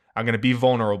 I'm going to be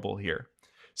vulnerable here.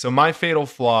 So my fatal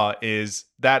flaw is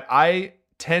that I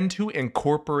tend to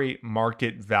incorporate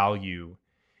market value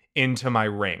into my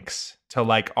ranks to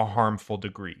like a harmful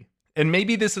degree. And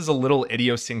maybe this is a little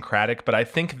idiosyncratic, but I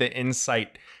think the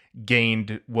insight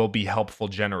gained will be helpful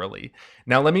generally.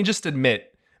 Now, let me just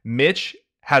admit, Mitch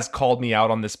has called me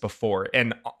out on this before,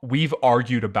 and we've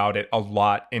argued about it a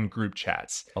lot in group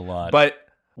chats. A lot. But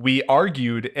we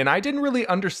argued, and I didn't really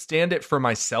understand it for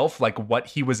myself, like what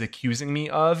he was accusing me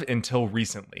of until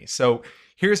recently. So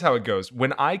here's how it goes.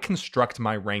 When I construct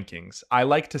my rankings, I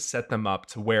like to set them up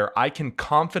to where I can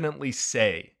confidently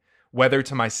say, whether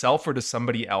to myself or to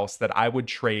somebody else, that I would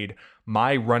trade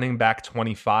my running back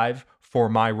 25 for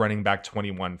my running back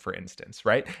 21, for instance,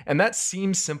 right? And that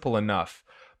seems simple enough,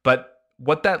 but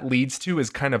what that leads to is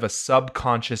kind of a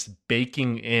subconscious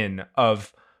baking in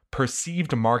of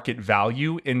perceived market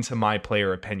value into my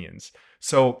player opinions.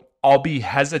 So I'll be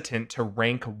hesitant to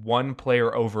rank one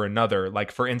player over another.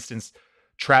 Like, for instance,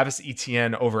 Travis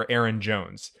Etienne over Aaron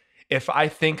Jones. If I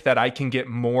think that I can get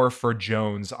more for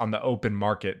Jones on the open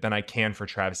market than I can for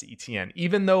Travis Etienne,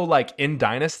 even though like in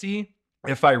Dynasty,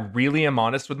 if I really am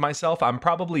honest with myself, I'm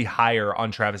probably higher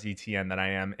on Travis Etienne than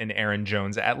I am in Aaron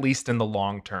Jones, at least in the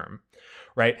long term,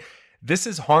 right? This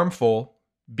is harmful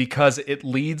because it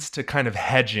leads to kind of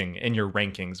hedging in your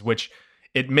rankings, which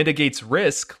it mitigates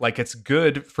risk. Like, it's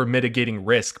good for mitigating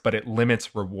risk, but it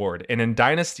limits reward. And in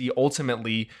Dynasty,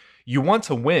 ultimately, you want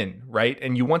to win, right?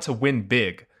 And you want to win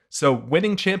big. So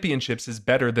winning championships is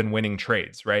better than winning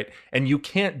trades, right? And you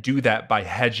can't do that by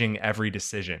hedging every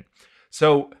decision.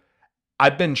 So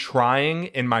I've been trying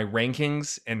in my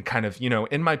rankings and kind of, you know,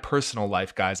 in my personal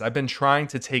life, guys, I've been trying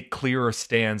to take clearer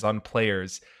stands on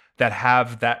players that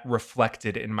have that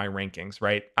reflected in my rankings,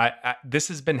 right? This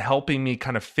has been helping me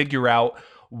kind of figure out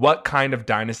what kind of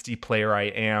Dynasty player I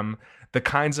am, the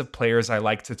kinds of players I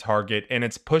like to target, and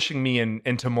it's pushing me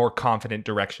into more confident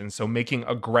directions. So making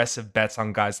aggressive bets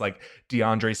on guys like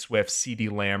DeAndre Swift,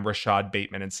 CeeDee Lamb, Rashad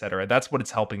Bateman, etc. That's what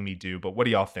it's helping me do. But what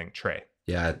do y'all think, Trey?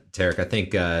 Yeah, Tarek, I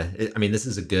think, this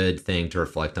is a good thing to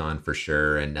reflect on for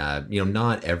sure. And,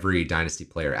 not every Dynasty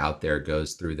player out there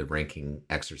goes through the ranking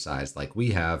exercise like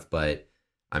we have, but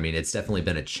I mean, it's definitely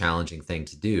been a challenging thing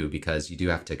to do because you do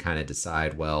have to kind of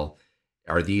decide, well,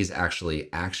 are these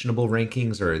actually actionable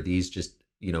rankings, or are these just,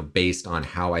 based on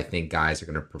how I think guys are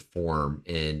going to perform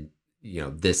in,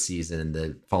 this season and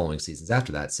the following seasons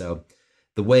after that? So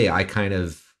the way I kind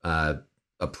of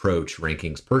approach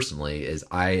rankings personally is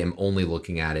I am only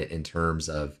looking at it in terms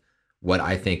of what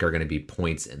I think are going to be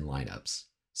points in lineups.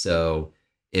 So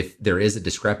if there is a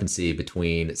discrepancy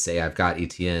between, say, I've got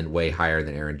Etienne way higher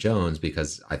than Aaron Jones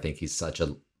because I think he's such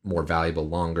a more valuable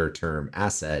longer term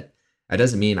asset, that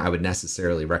doesn't mean I would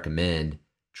necessarily recommend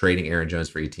trading Aaron Jones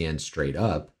for Etienne straight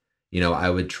up. I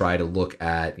would try to look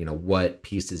at, what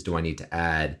pieces do I need to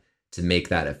add to make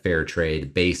that a fair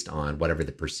trade based on whatever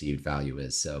the perceived value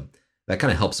is. So that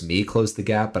kind of helps me close the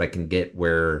gap, but I can get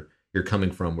where you're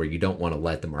coming from, where you don't want to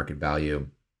let the market value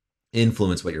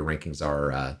influence what your rankings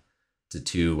are to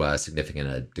too significant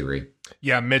a degree.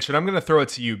 Yeah, Mitch, and I'm going to throw it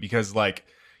to you because,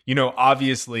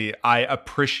 obviously I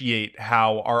appreciate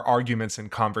how our arguments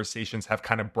and conversations have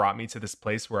kind of brought me to this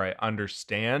place where I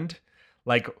understand,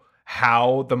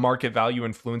 how the market value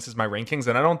influences my rankings,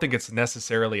 and I don't think it's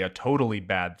necessarily a totally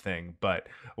bad thing. But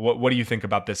what do you think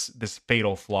about this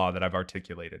fatal flaw that I've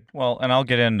articulated? Well, and I'll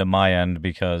get into my end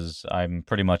because I'm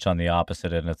pretty much on the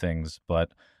opposite end of things.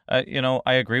 But I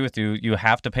agree with you. You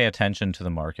have to pay attention to the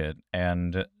market,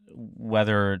 and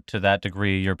whether to that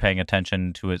degree you're paying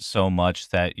attention to it so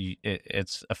much that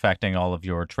it's affecting all of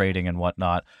your trading and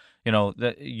whatnot.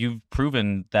 That you've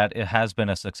proven that it has been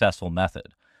a successful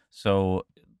method. So,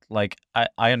 like,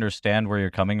 I understand where you're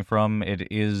coming from. It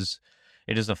is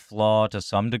a flaw to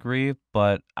some degree,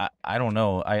 but I don't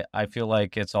know. I feel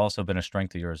like it's also been a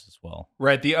strength of yours as well.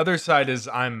 Right. The other side is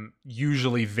I'm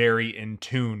usually very in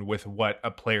tune with what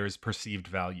a player's perceived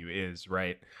value is,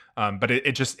 right? But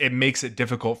it makes it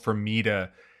difficult for me to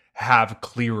have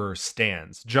clearer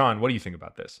stands. John, what do you think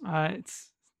about this? It's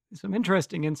some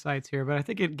interesting insights here, but I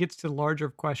think it gets to the larger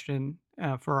question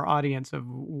for our audience of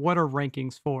what are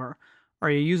rankings for? Are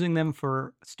you using them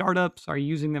for startups? Are you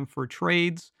using them for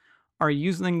trades? Are you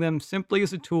using them simply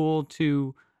as a tool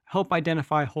to help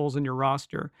identify holes in your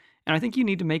roster? And I think you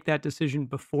need to make that decision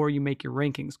before you make your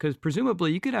rankings, because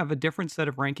presumably you could have a different set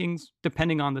of rankings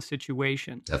depending on the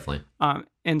situation. Definitely.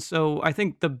 And so I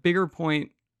think the bigger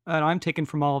point that I'm taking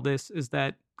from all of this is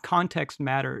that context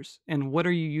matters. And what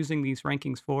are you using these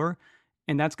rankings for?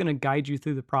 And that's going to guide you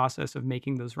through the process of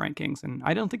making those rankings. And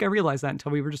I don't think I realized that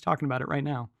until we were just talking about it right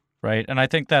now. Right, and I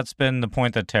think that's been the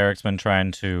point that Tarek's been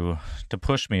trying to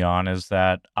push me on, is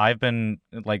that I've been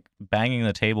like banging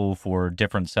the table for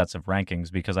different sets of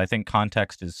rankings because I think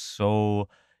context is so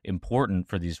important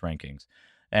for these rankings.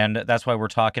 And that's why we're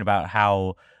talking about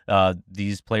how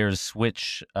these players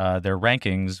switch their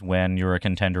rankings when you're a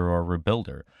contender or a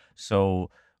rebuilder. So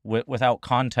without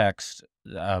context,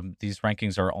 these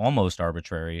rankings are almost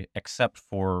arbitrary, except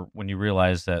for when you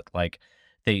realize that, like,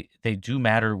 they do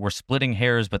matter. We're splitting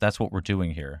hairs, but that's what we're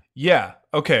doing here. Yeah.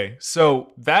 Okay.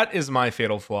 So that is my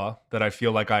fatal flaw, that I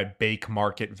feel like I bake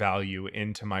market value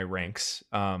into my ranks.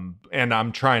 And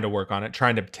I'm trying to work on it,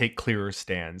 trying to take clearer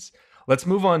stands. Let's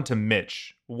move on to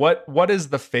Mitch. What is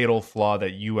the fatal flaw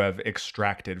that you have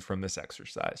extracted from this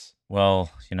exercise?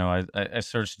 Well, I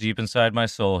searched deep inside my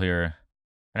soul here,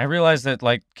 and I realized that,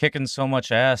 like, kicking so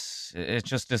much ass, it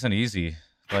just isn't easy.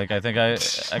 Like, I think I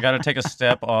got to take a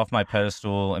step off my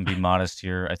pedestal and be modest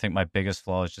here. I think my biggest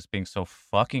flaw is just being so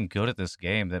fucking good at this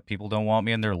game that people don't want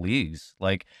me in their leagues.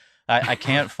 Like, I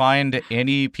can't find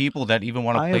any people that even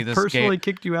want to play this game. I personally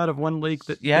kicked you out of one league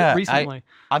recently.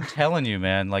 I'm telling you,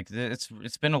 man, like,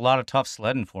 it's been a lot of tough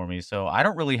sledding for me. So I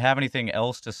don't really have anything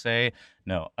else to say.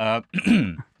 No,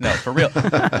 no, for real. It's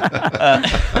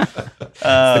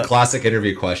the classic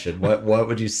interview question. What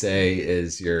would you say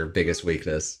is your biggest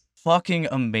weakness? Fucking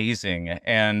amazing.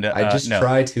 And I just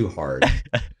try too hard.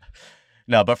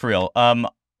 No, but for real,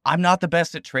 I'm not the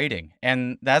best at trading,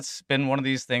 and that's been one of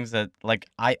these things that, like,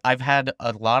 I've had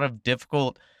a lot of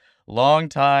difficult, long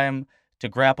time to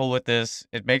grapple with this.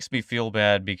 It makes me feel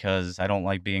bad because I don't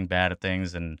like being bad at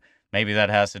things, and maybe that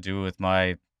has to do with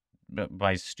my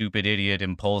stupid, idiot,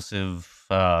 impulsive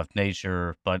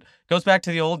nature. But it goes back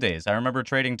to the old days. I remember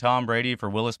trading Tom Brady for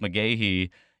Willis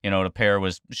McGahee, to pair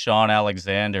with Sean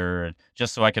Alexander,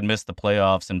 just so I could miss the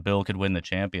playoffs and Bill could win the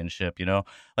championship.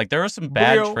 Like, there are some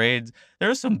bad trades. There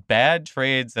are some bad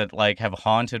trades that, like, have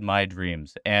haunted my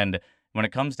dreams. And when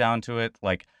it comes down to it,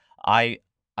 like, I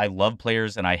love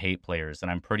players and I hate players, and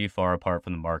I'm pretty far apart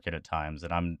from the market at times,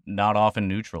 and I'm not often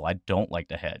neutral. I don't like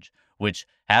to hedge, which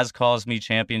has caused me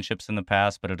championships in the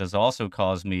past, but it has also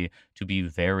caused me to be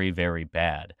very, very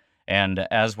bad. And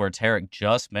as where Tarek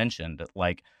just mentioned,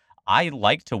 like, I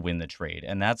like to win the trade,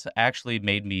 and that's actually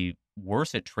made me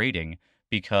worse at trading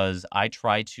because I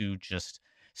try to just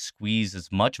squeeze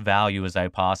as much value as I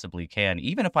possibly can.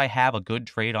 Even if I have a good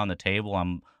trade on the table,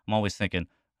 I'm always thinking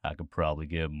I could probably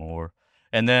get more.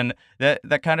 And then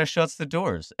that kind of shuts the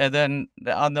doors. And then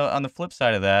on the flip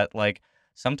side of that, like,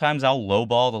 sometimes I'll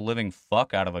lowball the living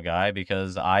fuck out of a guy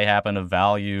because I happen to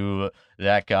value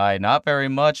that guy not very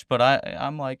much, but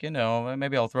I'm like,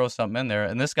 maybe I'll throw something in there.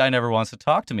 And this guy never wants to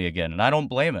talk to me again, and I don't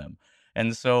blame him.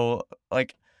 And so,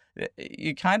 like,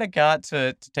 you kind of got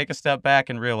to take a step back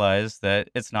and realize that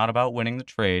it's not about winning the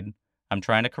trade. I'm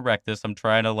trying to correct this. I'm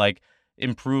trying to, like,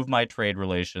 improve my trade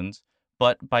relations.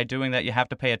 But by doing that, you have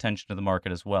to pay attention to the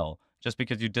market as well. Just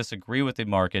because you disagree with the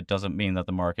market doesn't mean that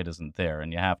the market isn't there.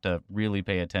 And you have to really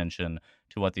pay attention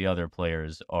to what the other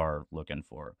players are looking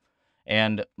for.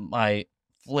 And my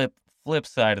flip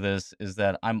side of this is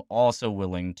that I'm also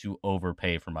willing to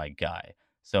overpay for my guy.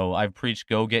 So I've preached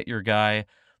go get your guy,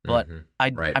 but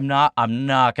I'm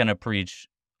not going to preach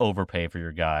overpay for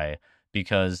your guy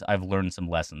because I've learned some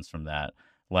lessons from that.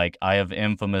 Like, I have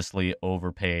infamously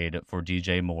overpaid for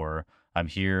DJ Moore. I'm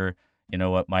here. You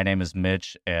know what? My name is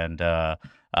Mitch, and I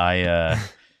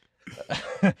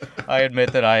I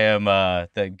admit that I am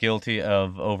guilty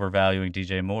of overvaluing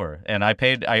DJ Moore, and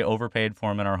I overpaid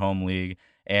for him in our home league.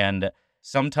 And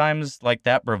sometimes, like,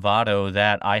 that bravado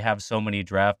that I have so many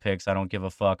draft picks, I don't give a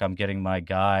fuck, I'm getting my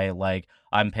guy, like,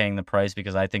 I'm paying the price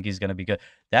because I think he's going to be good.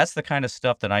 That's the kind of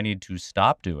stuff that I need to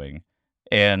stop doing.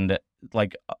 And,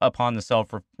 like, upon the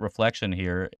self-reflection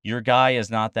here, your guy is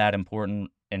not that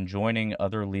important, and joining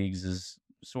other leagues is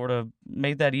sort of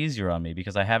made that easier on me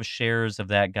because I have shares of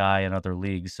that guy in other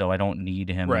leagues, so I don't need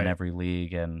him in every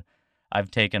league, and I've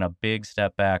taken a big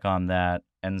step back on that.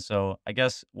 And so I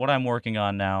guess what I'm working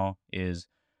on now is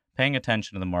paying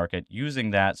attention to the market,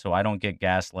 using that so I don't get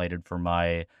gaslighted for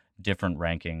my different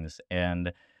rankings,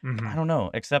 and I don't know,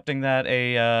 accepting that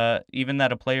even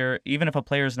if a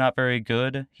player is not very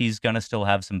good, he's gonna still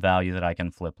have some value that I can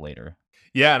flip later.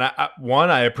 Yeah,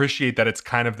 and I appreciate that it's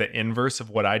kind of the inverse of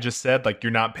what I just said. Like,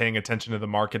 you're not paying attention to the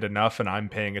market enough, and I'm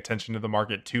paying attention to the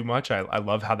market too much. I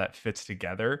love how that fits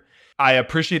together. I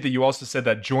appreciate that you also said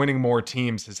that joining more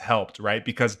teams has helped, right?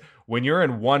 Because when you're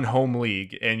in one home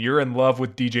league and you're in love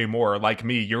with DJ Moore, like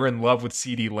me, you're in love with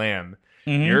CeeDee Lamb.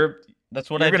 That's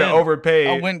what you're going to overpay.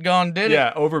 I went gone did it.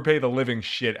 Yeah, overpay the living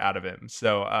shit out of him.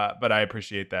 So, but I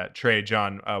appreciate that. Trey,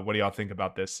 John, what do y'all think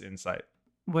about this insight?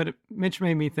 What Mitch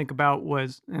made me think about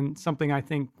was, and something I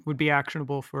think would be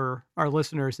actionable for our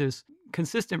listeners, is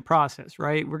consistent process,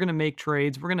 right? We're going to make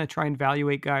trades. We're going to try and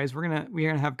evaluate guys. We're going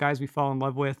to have guys we fall in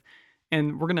love with,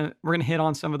 and we're going to hit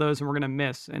on some of those and we're going to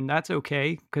miss. And that's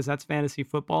okay because that's fantasy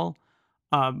football.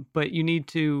 But you need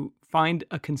to find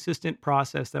a consistent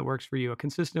process that works for you, a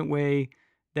consistent way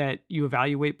that you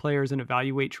evaluate players and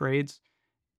evaluate trades.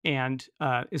 And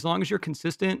as long as you're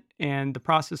consistent and the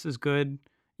process is good,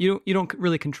 you don't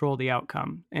really control the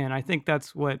outcome. And I think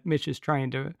that's what Mitch is trying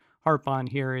to harp on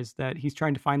here, is that he's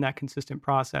trying to find that consistent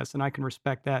process. And I can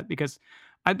respect that because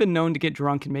I've been known to get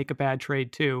drunk and make a bad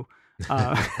trade too.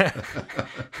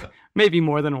 Maybe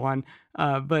more than one.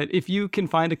 But if you can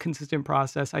find a consistent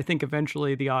process, I think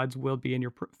eventually the odds will be in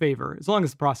your favor, as long as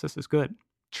the process is good.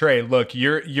 Trey, look,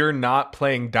 you're not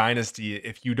playing Dynasty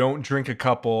if you don't drink a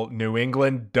couple New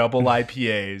England double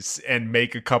IPAs and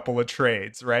make a couple of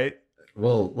trades, right?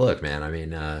 Well, look, man, I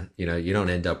mean, you don't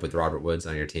end up with Robert Woods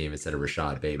on your team instead of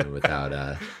Rashad Bateman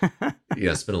without, spend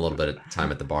a little bit of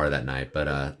time at the bar that night. But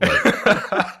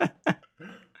look,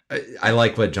 I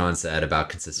like what John said about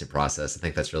consistent process. I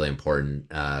think that's really important.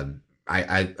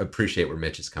 I appreciate where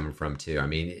Mitch is coming from too. I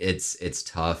mean, it's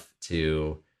tough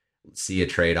to see a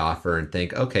trade offer and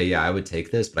think, okay, yeah, I would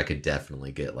take this, but I could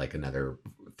definitely get like another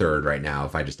third right now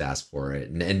if I just ask for it,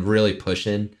 and really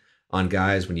pushing on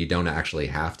guys when you don't actually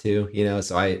have to,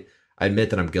 so I admit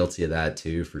that I'm guilty of that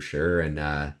too, for sure.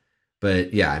 And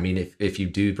but yeah, I mean, if you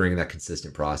do bring that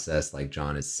consistent process like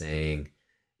John is saying,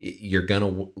 you're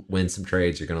gonna win some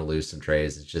trades, you're gonna lose some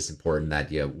trades. It's just important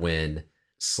that you win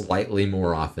slightly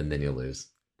more often than you lose.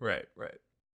 Right.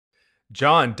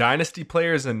 John, Dynasty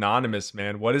Players Anonymous,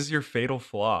 man, what is your fatal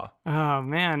flaw? Oh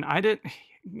man,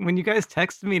 when you guys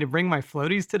texted me to bring my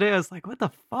floaties today, I was like, what the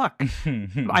fuck?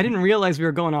 I didn't realize we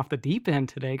were going off the deep end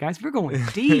today, guys. We're going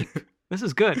deep. This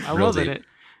is good. I love it.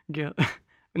 Yeah.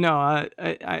 No,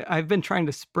 I've been trying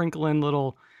to sprinkle in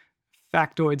little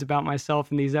factoids about myself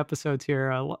in these episodes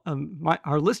here.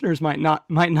 Our listeners might not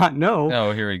know.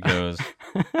 Oh, here he goes.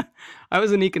 I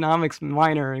was an economics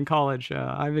minor in college.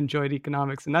 I've enjoyed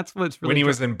economics, and that's what's really when he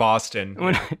was in Boston.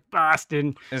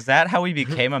 Boston. Is that how he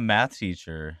became a math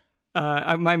teacher?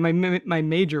 My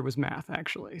major was math,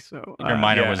 actually. So your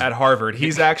minor was at Harvard.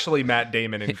 He's actually Matt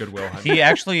Damon in Good Will Hunting. He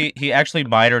actually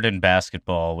minored in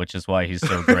basketball, which is why he's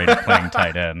so great at playing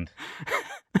tight end.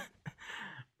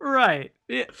 Right.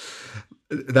 Yeah.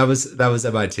 That was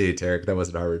MIT, Tarek. That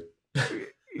wasn't Harvard.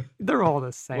 They're all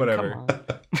the same. Whatever. Come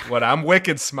on. What, I'm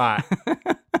wicked smart.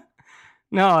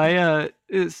 No,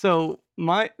 so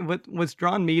what's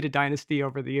drawn me to Dynasty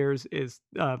over the years is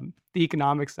the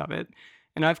economics of it.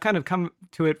 And I've kind of come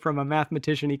to it from a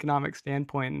mathematician economic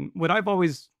standpoint. And what I've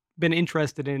always been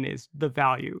interested in is the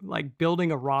value, like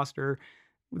building a roster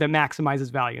that maximizes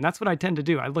value. And that's what I tend to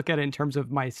do. I look at it in terms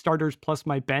of my starters plus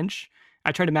my bench.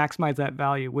 I try to maximize that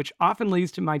value, which often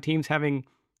leads to my teams having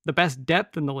the best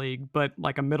depth in the league, but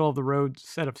like a middle of the road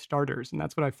set of starters. And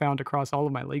that's what I found across all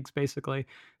of my leagues, basically.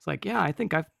 It's like, yeah, I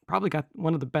think I've probably got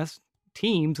one of the best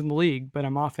teams in the league, but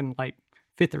I'm often like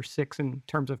 5th or 6th in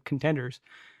terms of contenders.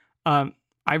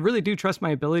 I really do trust my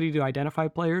ability to identify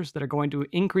players that are going to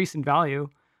increase in value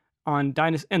in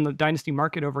the Dynasty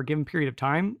market over a given period of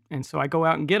time. And so I go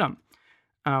out and get them.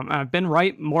 I've been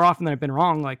right more often than I've been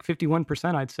wrong, like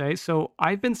 51%, I'd say. So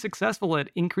I've been successful at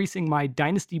increasing my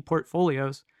dynasty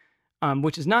portfolios,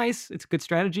 which is nice. It's a good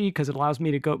strategy because it allows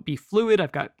me to go be fluid.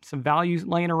 I've got some value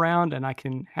laying around, and I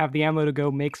can have the ammo to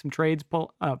go make some trades,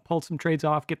 pull some trades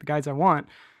off, get the guys I want.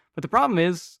 But the problem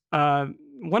is,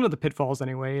 one of the pitfalls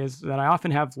anyway, is that I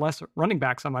often have less running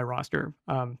backs on my roster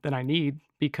than I need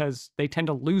because they tend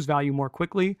to lose value more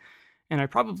quickly. And I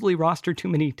probably roster too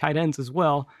many tight ends as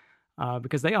well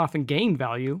because they often gain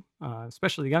value,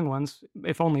 especially the young ones,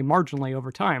 if only marginally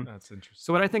over time. That's interesting.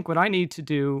 So what I need to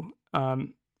do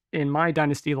in my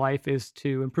dynasty life is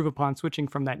to improve upon switching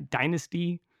from that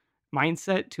dynasty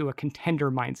mindset to a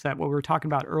contender mindset, what we were talking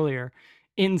about earlier,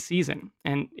 in season.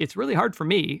 And it's really hard for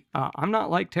me. I'm not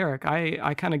like Tarek.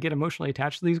 I kind of get emotionally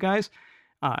attached to these guys.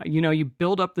 You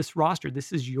build up this roster.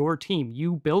 This is your team.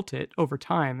 You built it over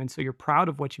time. And so you're proud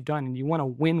of what you've done and you want to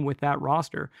win with that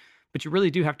roster. But you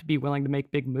really do have to be willing to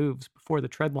make big moves before the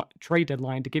trade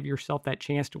deadline to give yourself that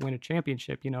chance to win a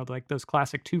championship. Like those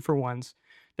classic 2-for-1s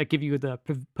that give you the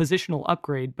positional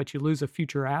upgrade, but you lose a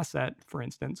future asset, for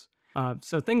instance.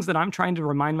 So things that I'm trying to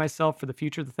remind myself for the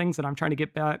future, the things that I'm trying to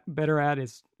get better at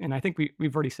is, and I think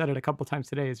we've already said it a couple of times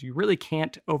today, is you really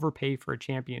can't overpay for a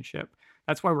championship.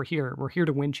 That's why we're here. We're here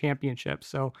to win championships.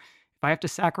 So if I have to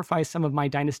sacrifice some of my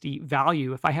dynasty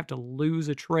value, if I have to lose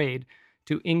a trade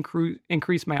to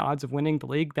increase my odds of winning the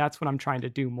league, that's what I'm trying to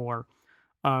do more.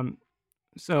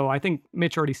 So I think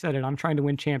Mitch already said it. I'm trying to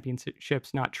win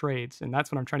championships, not trades. And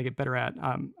that's what I'm trying to get better at.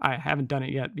 I haven't done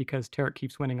it yet because Tarek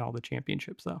keeps winning all the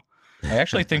championships, though. I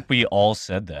actually think we all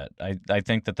said that. I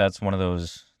think that that's one of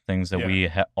those things that we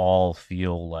all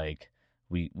feel like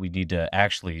we need to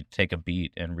actually take a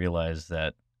beat and realize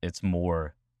that it's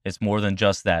more than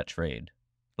just that trade.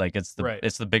 Like it's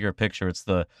the bigger picture. It's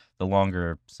the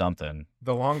longer something.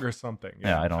 The longer something.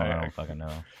 Yeah, I don't fucking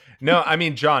know. No, I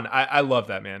mean, John, I love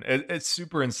that, man. It's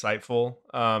super insightful.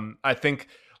 I think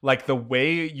like the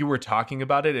way you were talking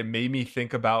about it, it made me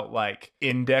think about like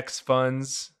index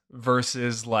funds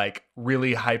versus like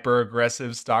really hyper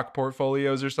aggressive stock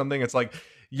portfolios or something. It's like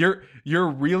you're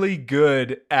really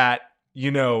good at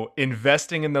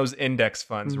investing in those index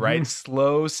funds, right?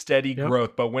 Slow, steady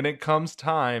growth. But when it comes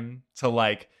time to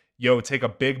like, take a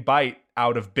big bite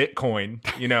out of Bitcoin,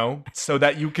 so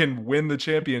that you can win the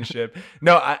championship.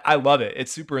 No, I love it.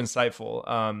 It's super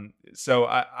insightful. So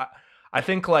I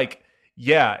think like,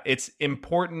 it's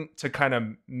important to kind of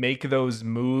make those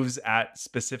moves at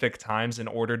specific times in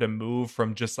order to move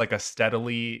from just like a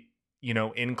steadily,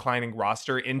 inclining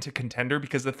roster into contender.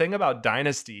 Because the thing about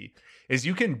Dynasty is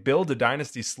you can build a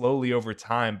dynasty slowly over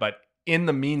time, but in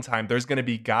the meantime, there's going to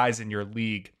be guys in your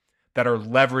league that are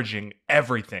leveraging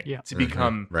everything to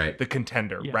become the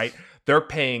contender, right? They're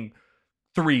paying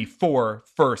 3-4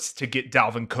 firsts to get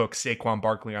Dalvin Cook, Saquon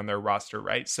Barkley on their roster,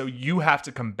 right? So you have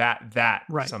to combat that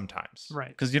sometimes. Right.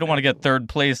 Because you don't want to get third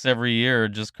place every year,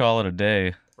 just call it a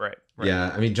day. Right.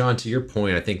 Yeah, I mean, John, to your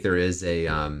point, I think there is a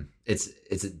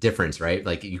it's a difference, right?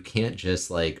 Like you can't just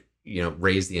like,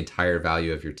 raise the entire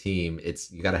value of your team.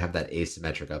 You got to have that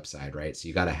asymmetric upside, right? So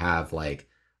you got to have like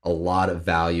a lot of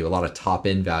value, a lot of top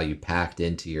end value packed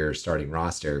into your starting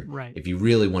roster, right, if you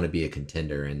really want to be a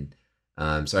contender. And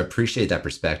so I appreciate that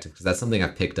perspective because that's something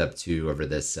I've picked up too over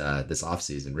this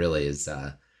offseason, really is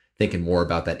thinking more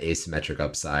about that asymmetric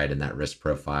upside and that risk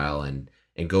profile and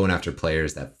going after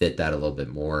players that fit that a little bit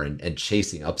more and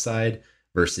chasing upside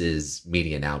versus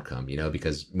median outcome,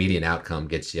 because median outcome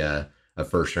gets you a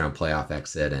first round playoff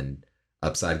exit and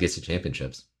upside gets you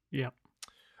championships. Yeah.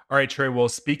 All right, Trey. Well,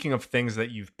 speaking of things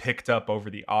that you've picked up over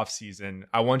the offseason,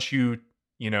 I want you,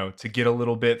 to get a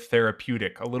little bit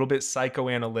therapeutic, a little bit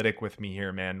psychoanalytic with me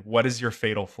here, man. What is your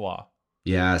fatal flaw?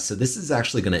 Yeah, so this is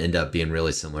actually going to end up being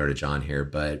really similar to John here,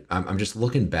 but I'm just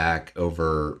looking back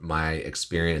over my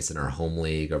experience in our home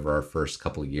league over our first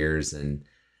couple years, and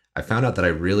I found out that I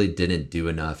really didn't do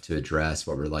enough to address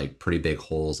what were like pretty big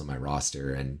holes on my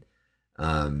roster. And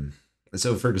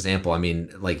so, for example, I mean,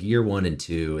 like year 1 and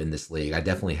 2 in this league, I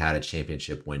definitely had a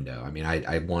championship window. I mean,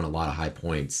 I won a lot of high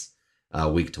points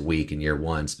week to week in year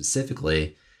 1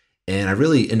 specifically. And I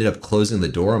really ended up closing the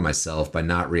door on myself by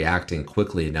not reacting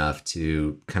quickly enough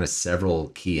to kind of several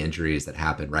key injuries that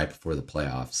happened right before the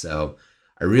playoffs. So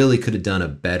I really could have done a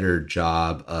better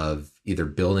job of either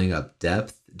building up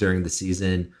depth during the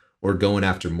season or going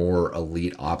after more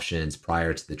elite options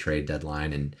prior to the trade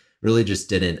deadline, and really just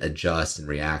didn't adjust and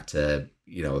react to,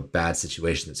 a bad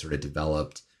situation that sort of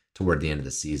developed toward the end of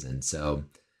the season. So,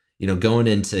 going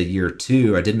into year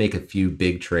 2, I did make a few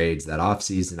big trades that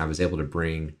offseason. I was able to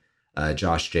bring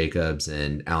Josh Jacobs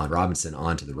and Allen Robinson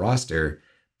onto the roster,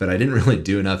 but I didn't really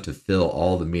do enough to fill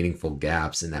all the meaningful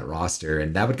gaps in that roster.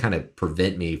 And that would kind of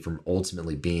prevent me from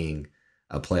ultimately being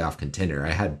a playoff contender. I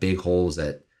had big holes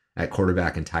at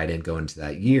quarterback and tight end going into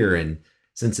that year. And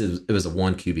since it was a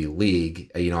 1 QB league,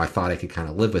 I thought I could kind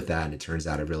of live with that. And it turns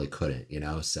out I really couldn't,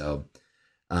 So,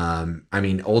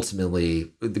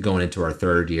 ultimately going into our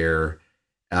third year,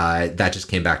 that just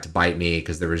came back to bite me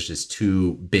because there was just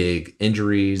 2 big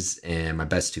injuries and my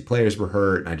best 2 players were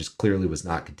hurt. And I just clearly was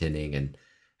not contending and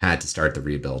had to start the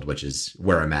rebuild, which is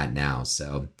where I'm at now.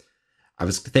 So I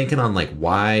was thinking on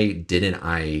why didn't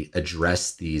I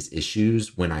address these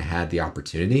issues when I had the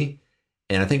opportunity?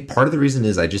 And I think part of the reason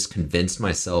is I just convinced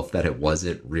myself that it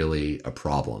wasn't really a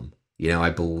problem.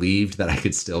 I believed that I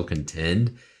could still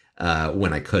contend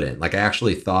when I couldn't. I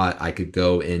actually thought I could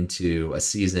go into a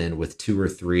season with 2 or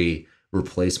 3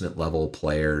 replacement level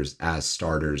players as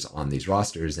starters on these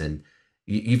rosters. And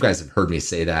you guys have heard me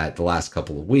say that the last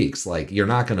couple of weeks. You're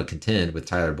not going to contend with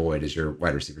Tyler Boyd as your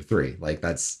wide receiver 3.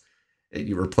 That's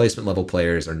your replacement level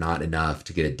players are not enough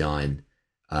to get it done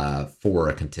for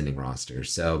a contending roster.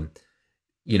 So,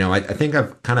 I think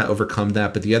I've kind of overcome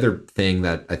that. But the other thing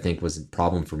that I think was a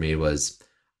problem for me was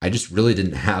I just really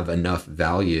didn't have enough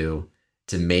value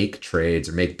to make trades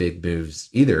or make big moves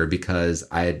either, because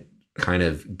I had kind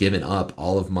of given up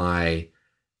all of my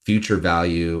future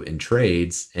value in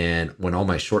trades. And when all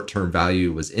my short-term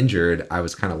value was injured, I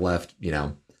was kind of left,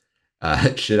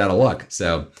 shit out of luck.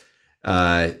 So,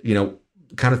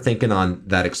 kind of thinking on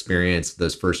that experience,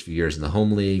 those first few years in the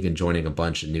home league and joining a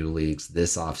bunch of new leagues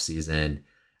this offseason,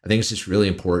 I think it's just really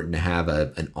important to have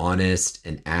an honest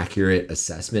and accurate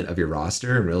assessment of your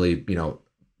roster and really,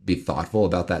 be thoughtful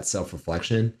about that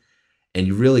self-reflection. And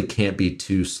you really can't be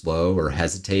too slow or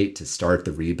hesitate to start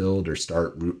the rebuild or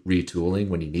start retooling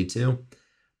when you need to.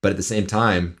 But at the same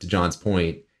time, to John's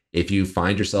point, if you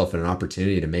find yourself in an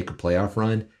opportunity to make a playoff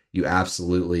run, you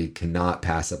absolutely cannot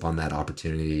pass up on that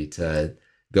opportunity to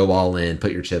go all in,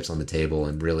 put your chips on the table,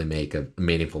 and really make a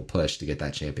meaningful push to get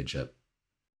that championship.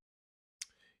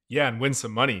 Yeah, and win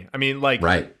some money.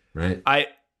 Right.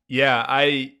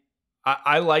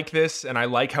 I like this, and I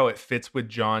like how it fits with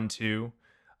John too,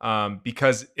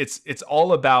 because it's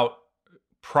all about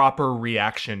proper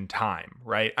reaction time,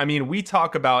 right? We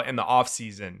talk about in the off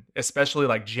season,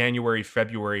 especially January,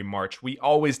 February, March, we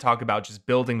always talk about just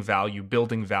building value,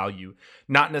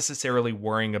 not necessarily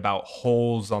worrying about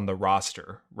holes on the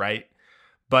roster, right?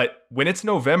 But when it's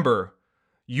November,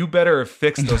 you better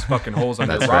fix those fucking holes on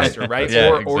your roster, right?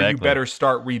 Yeah, or you better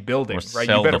start rebuilding, right?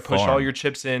 You better push all your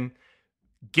chips in,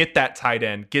 get that tight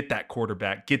end, get that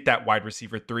quarterback, get that wide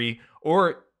receiver 3,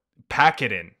 or pack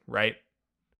it in, right?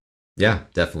 Yeah,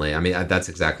 definitely. That's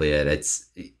exactly it.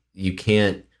 You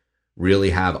can't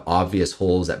really have obvious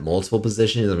holes at multiple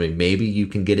positions. Maybe you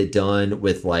can get it done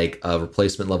with a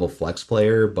replacement level flex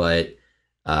player, but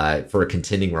for a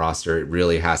contending roster, it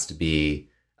really has to be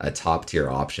a top tier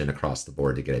option across the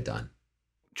board to get it done.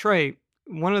 Trey,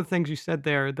 one of the things you said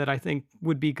there that I think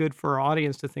would be good for our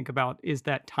audience to think about is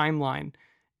that timeline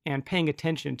and paying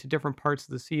attention to different parts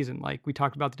of the season. Like we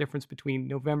talked about the difference between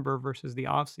November versus the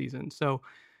off season. So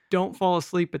don't fall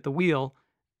asleep at the wheel.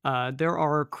 There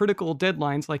are critical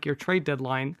deadlines like your trade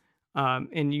deadline,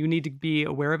 and you need to be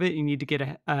aware of it. You need to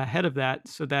get ahead of that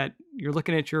so that you're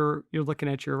looking at your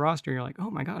roster and you're like,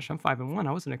 oh my gosh, I'm 5-1.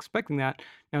 I wasn't expecting that.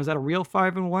 Now, is that a real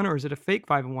 5-1 or is it a fake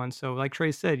 5-1? So like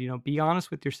Trey said, be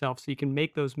honest with yourself so you can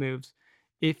make those moves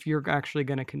if you're actually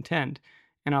going to contend.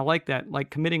 And I like that, like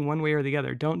committing one way or the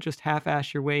other. Don't just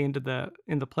half-ass your way into the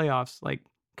playoffs. Like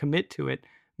commit to it,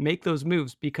 make those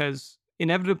moves, because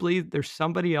inevitably there's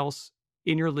somebody else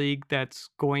in your league that's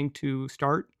going to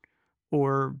start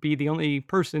or be the only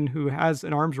person who has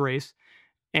an arms race.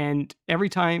 And every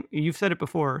time, you've said it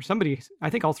before, somebody, I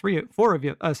think all 4 of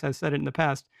us has said it in the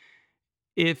past,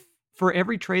 if for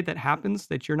every trade that happens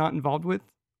that you're not involved with,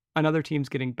 another team's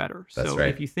getting better. That's so right.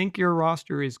 If you think your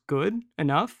roster is good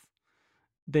enough,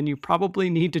 then you probably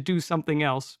need to do something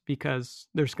else, because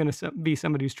there's going to be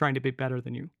somebody who's trying to be better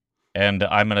than you. And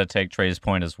I'm going to take Trey's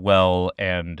point as well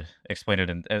and explain it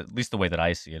in at least the way that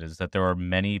I see it, is that there are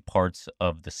many parts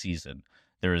of the season.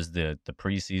 There is the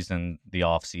preseason, the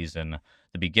off season,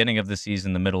 the beginning of the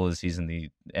season, the middle of the season, the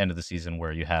end of the season,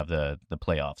 where you have the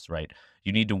playoffs, right?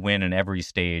 You need to win in every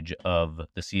stage of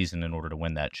the season in order to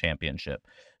win that championship.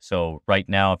 So right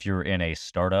now, if you're in a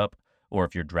startup or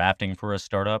if you're drafting for a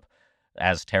startup,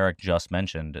 as Tarek just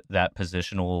mentioned, that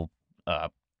positional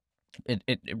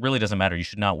it really doesn't matter. You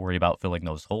should not worry about filling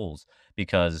those holes,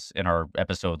 because in our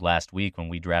episode last week when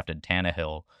we drafted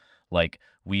Tannehill,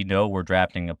 we know we're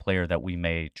drafting a player that we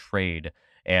may trade,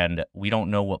 And we don't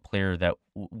know what player that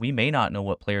we may not know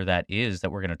what player that is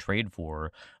that we're going to trade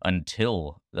for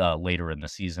until later in the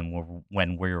season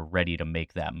when we're ready to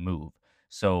make that move.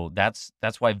 So that's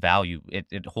why value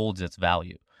it holds its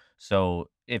value. So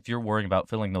if you're worrying about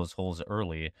filling those holes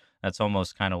early, that's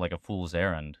almost kind of like a fool's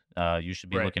errand. You should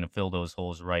be looking to fill those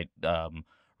holes right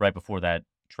before that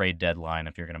trade deadline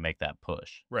if you're going to make that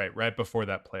push. Right before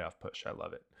that playoff push. I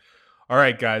love it. All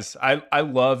right, guys. I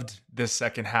loved this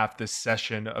second half, this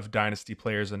session of Dynasty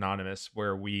Players Anonymous,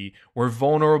 where we were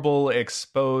vulnerable,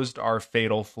 exposed our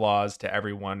fatal flaws to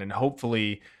everyone, and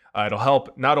hopefully it'll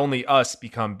help not only us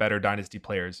become better Dynasty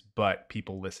players, but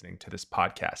people listening to this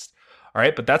podcast. All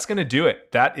right, but that's going to do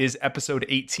it. That is episode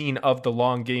 18 of the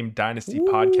Long Game Dynasty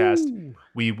podcast.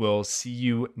 We will see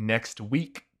you next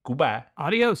week. Goodbye.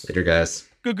 Adios. Later, guys.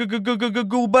 Goodbye.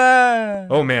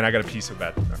 Oh, man, I got to pee so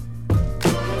bad.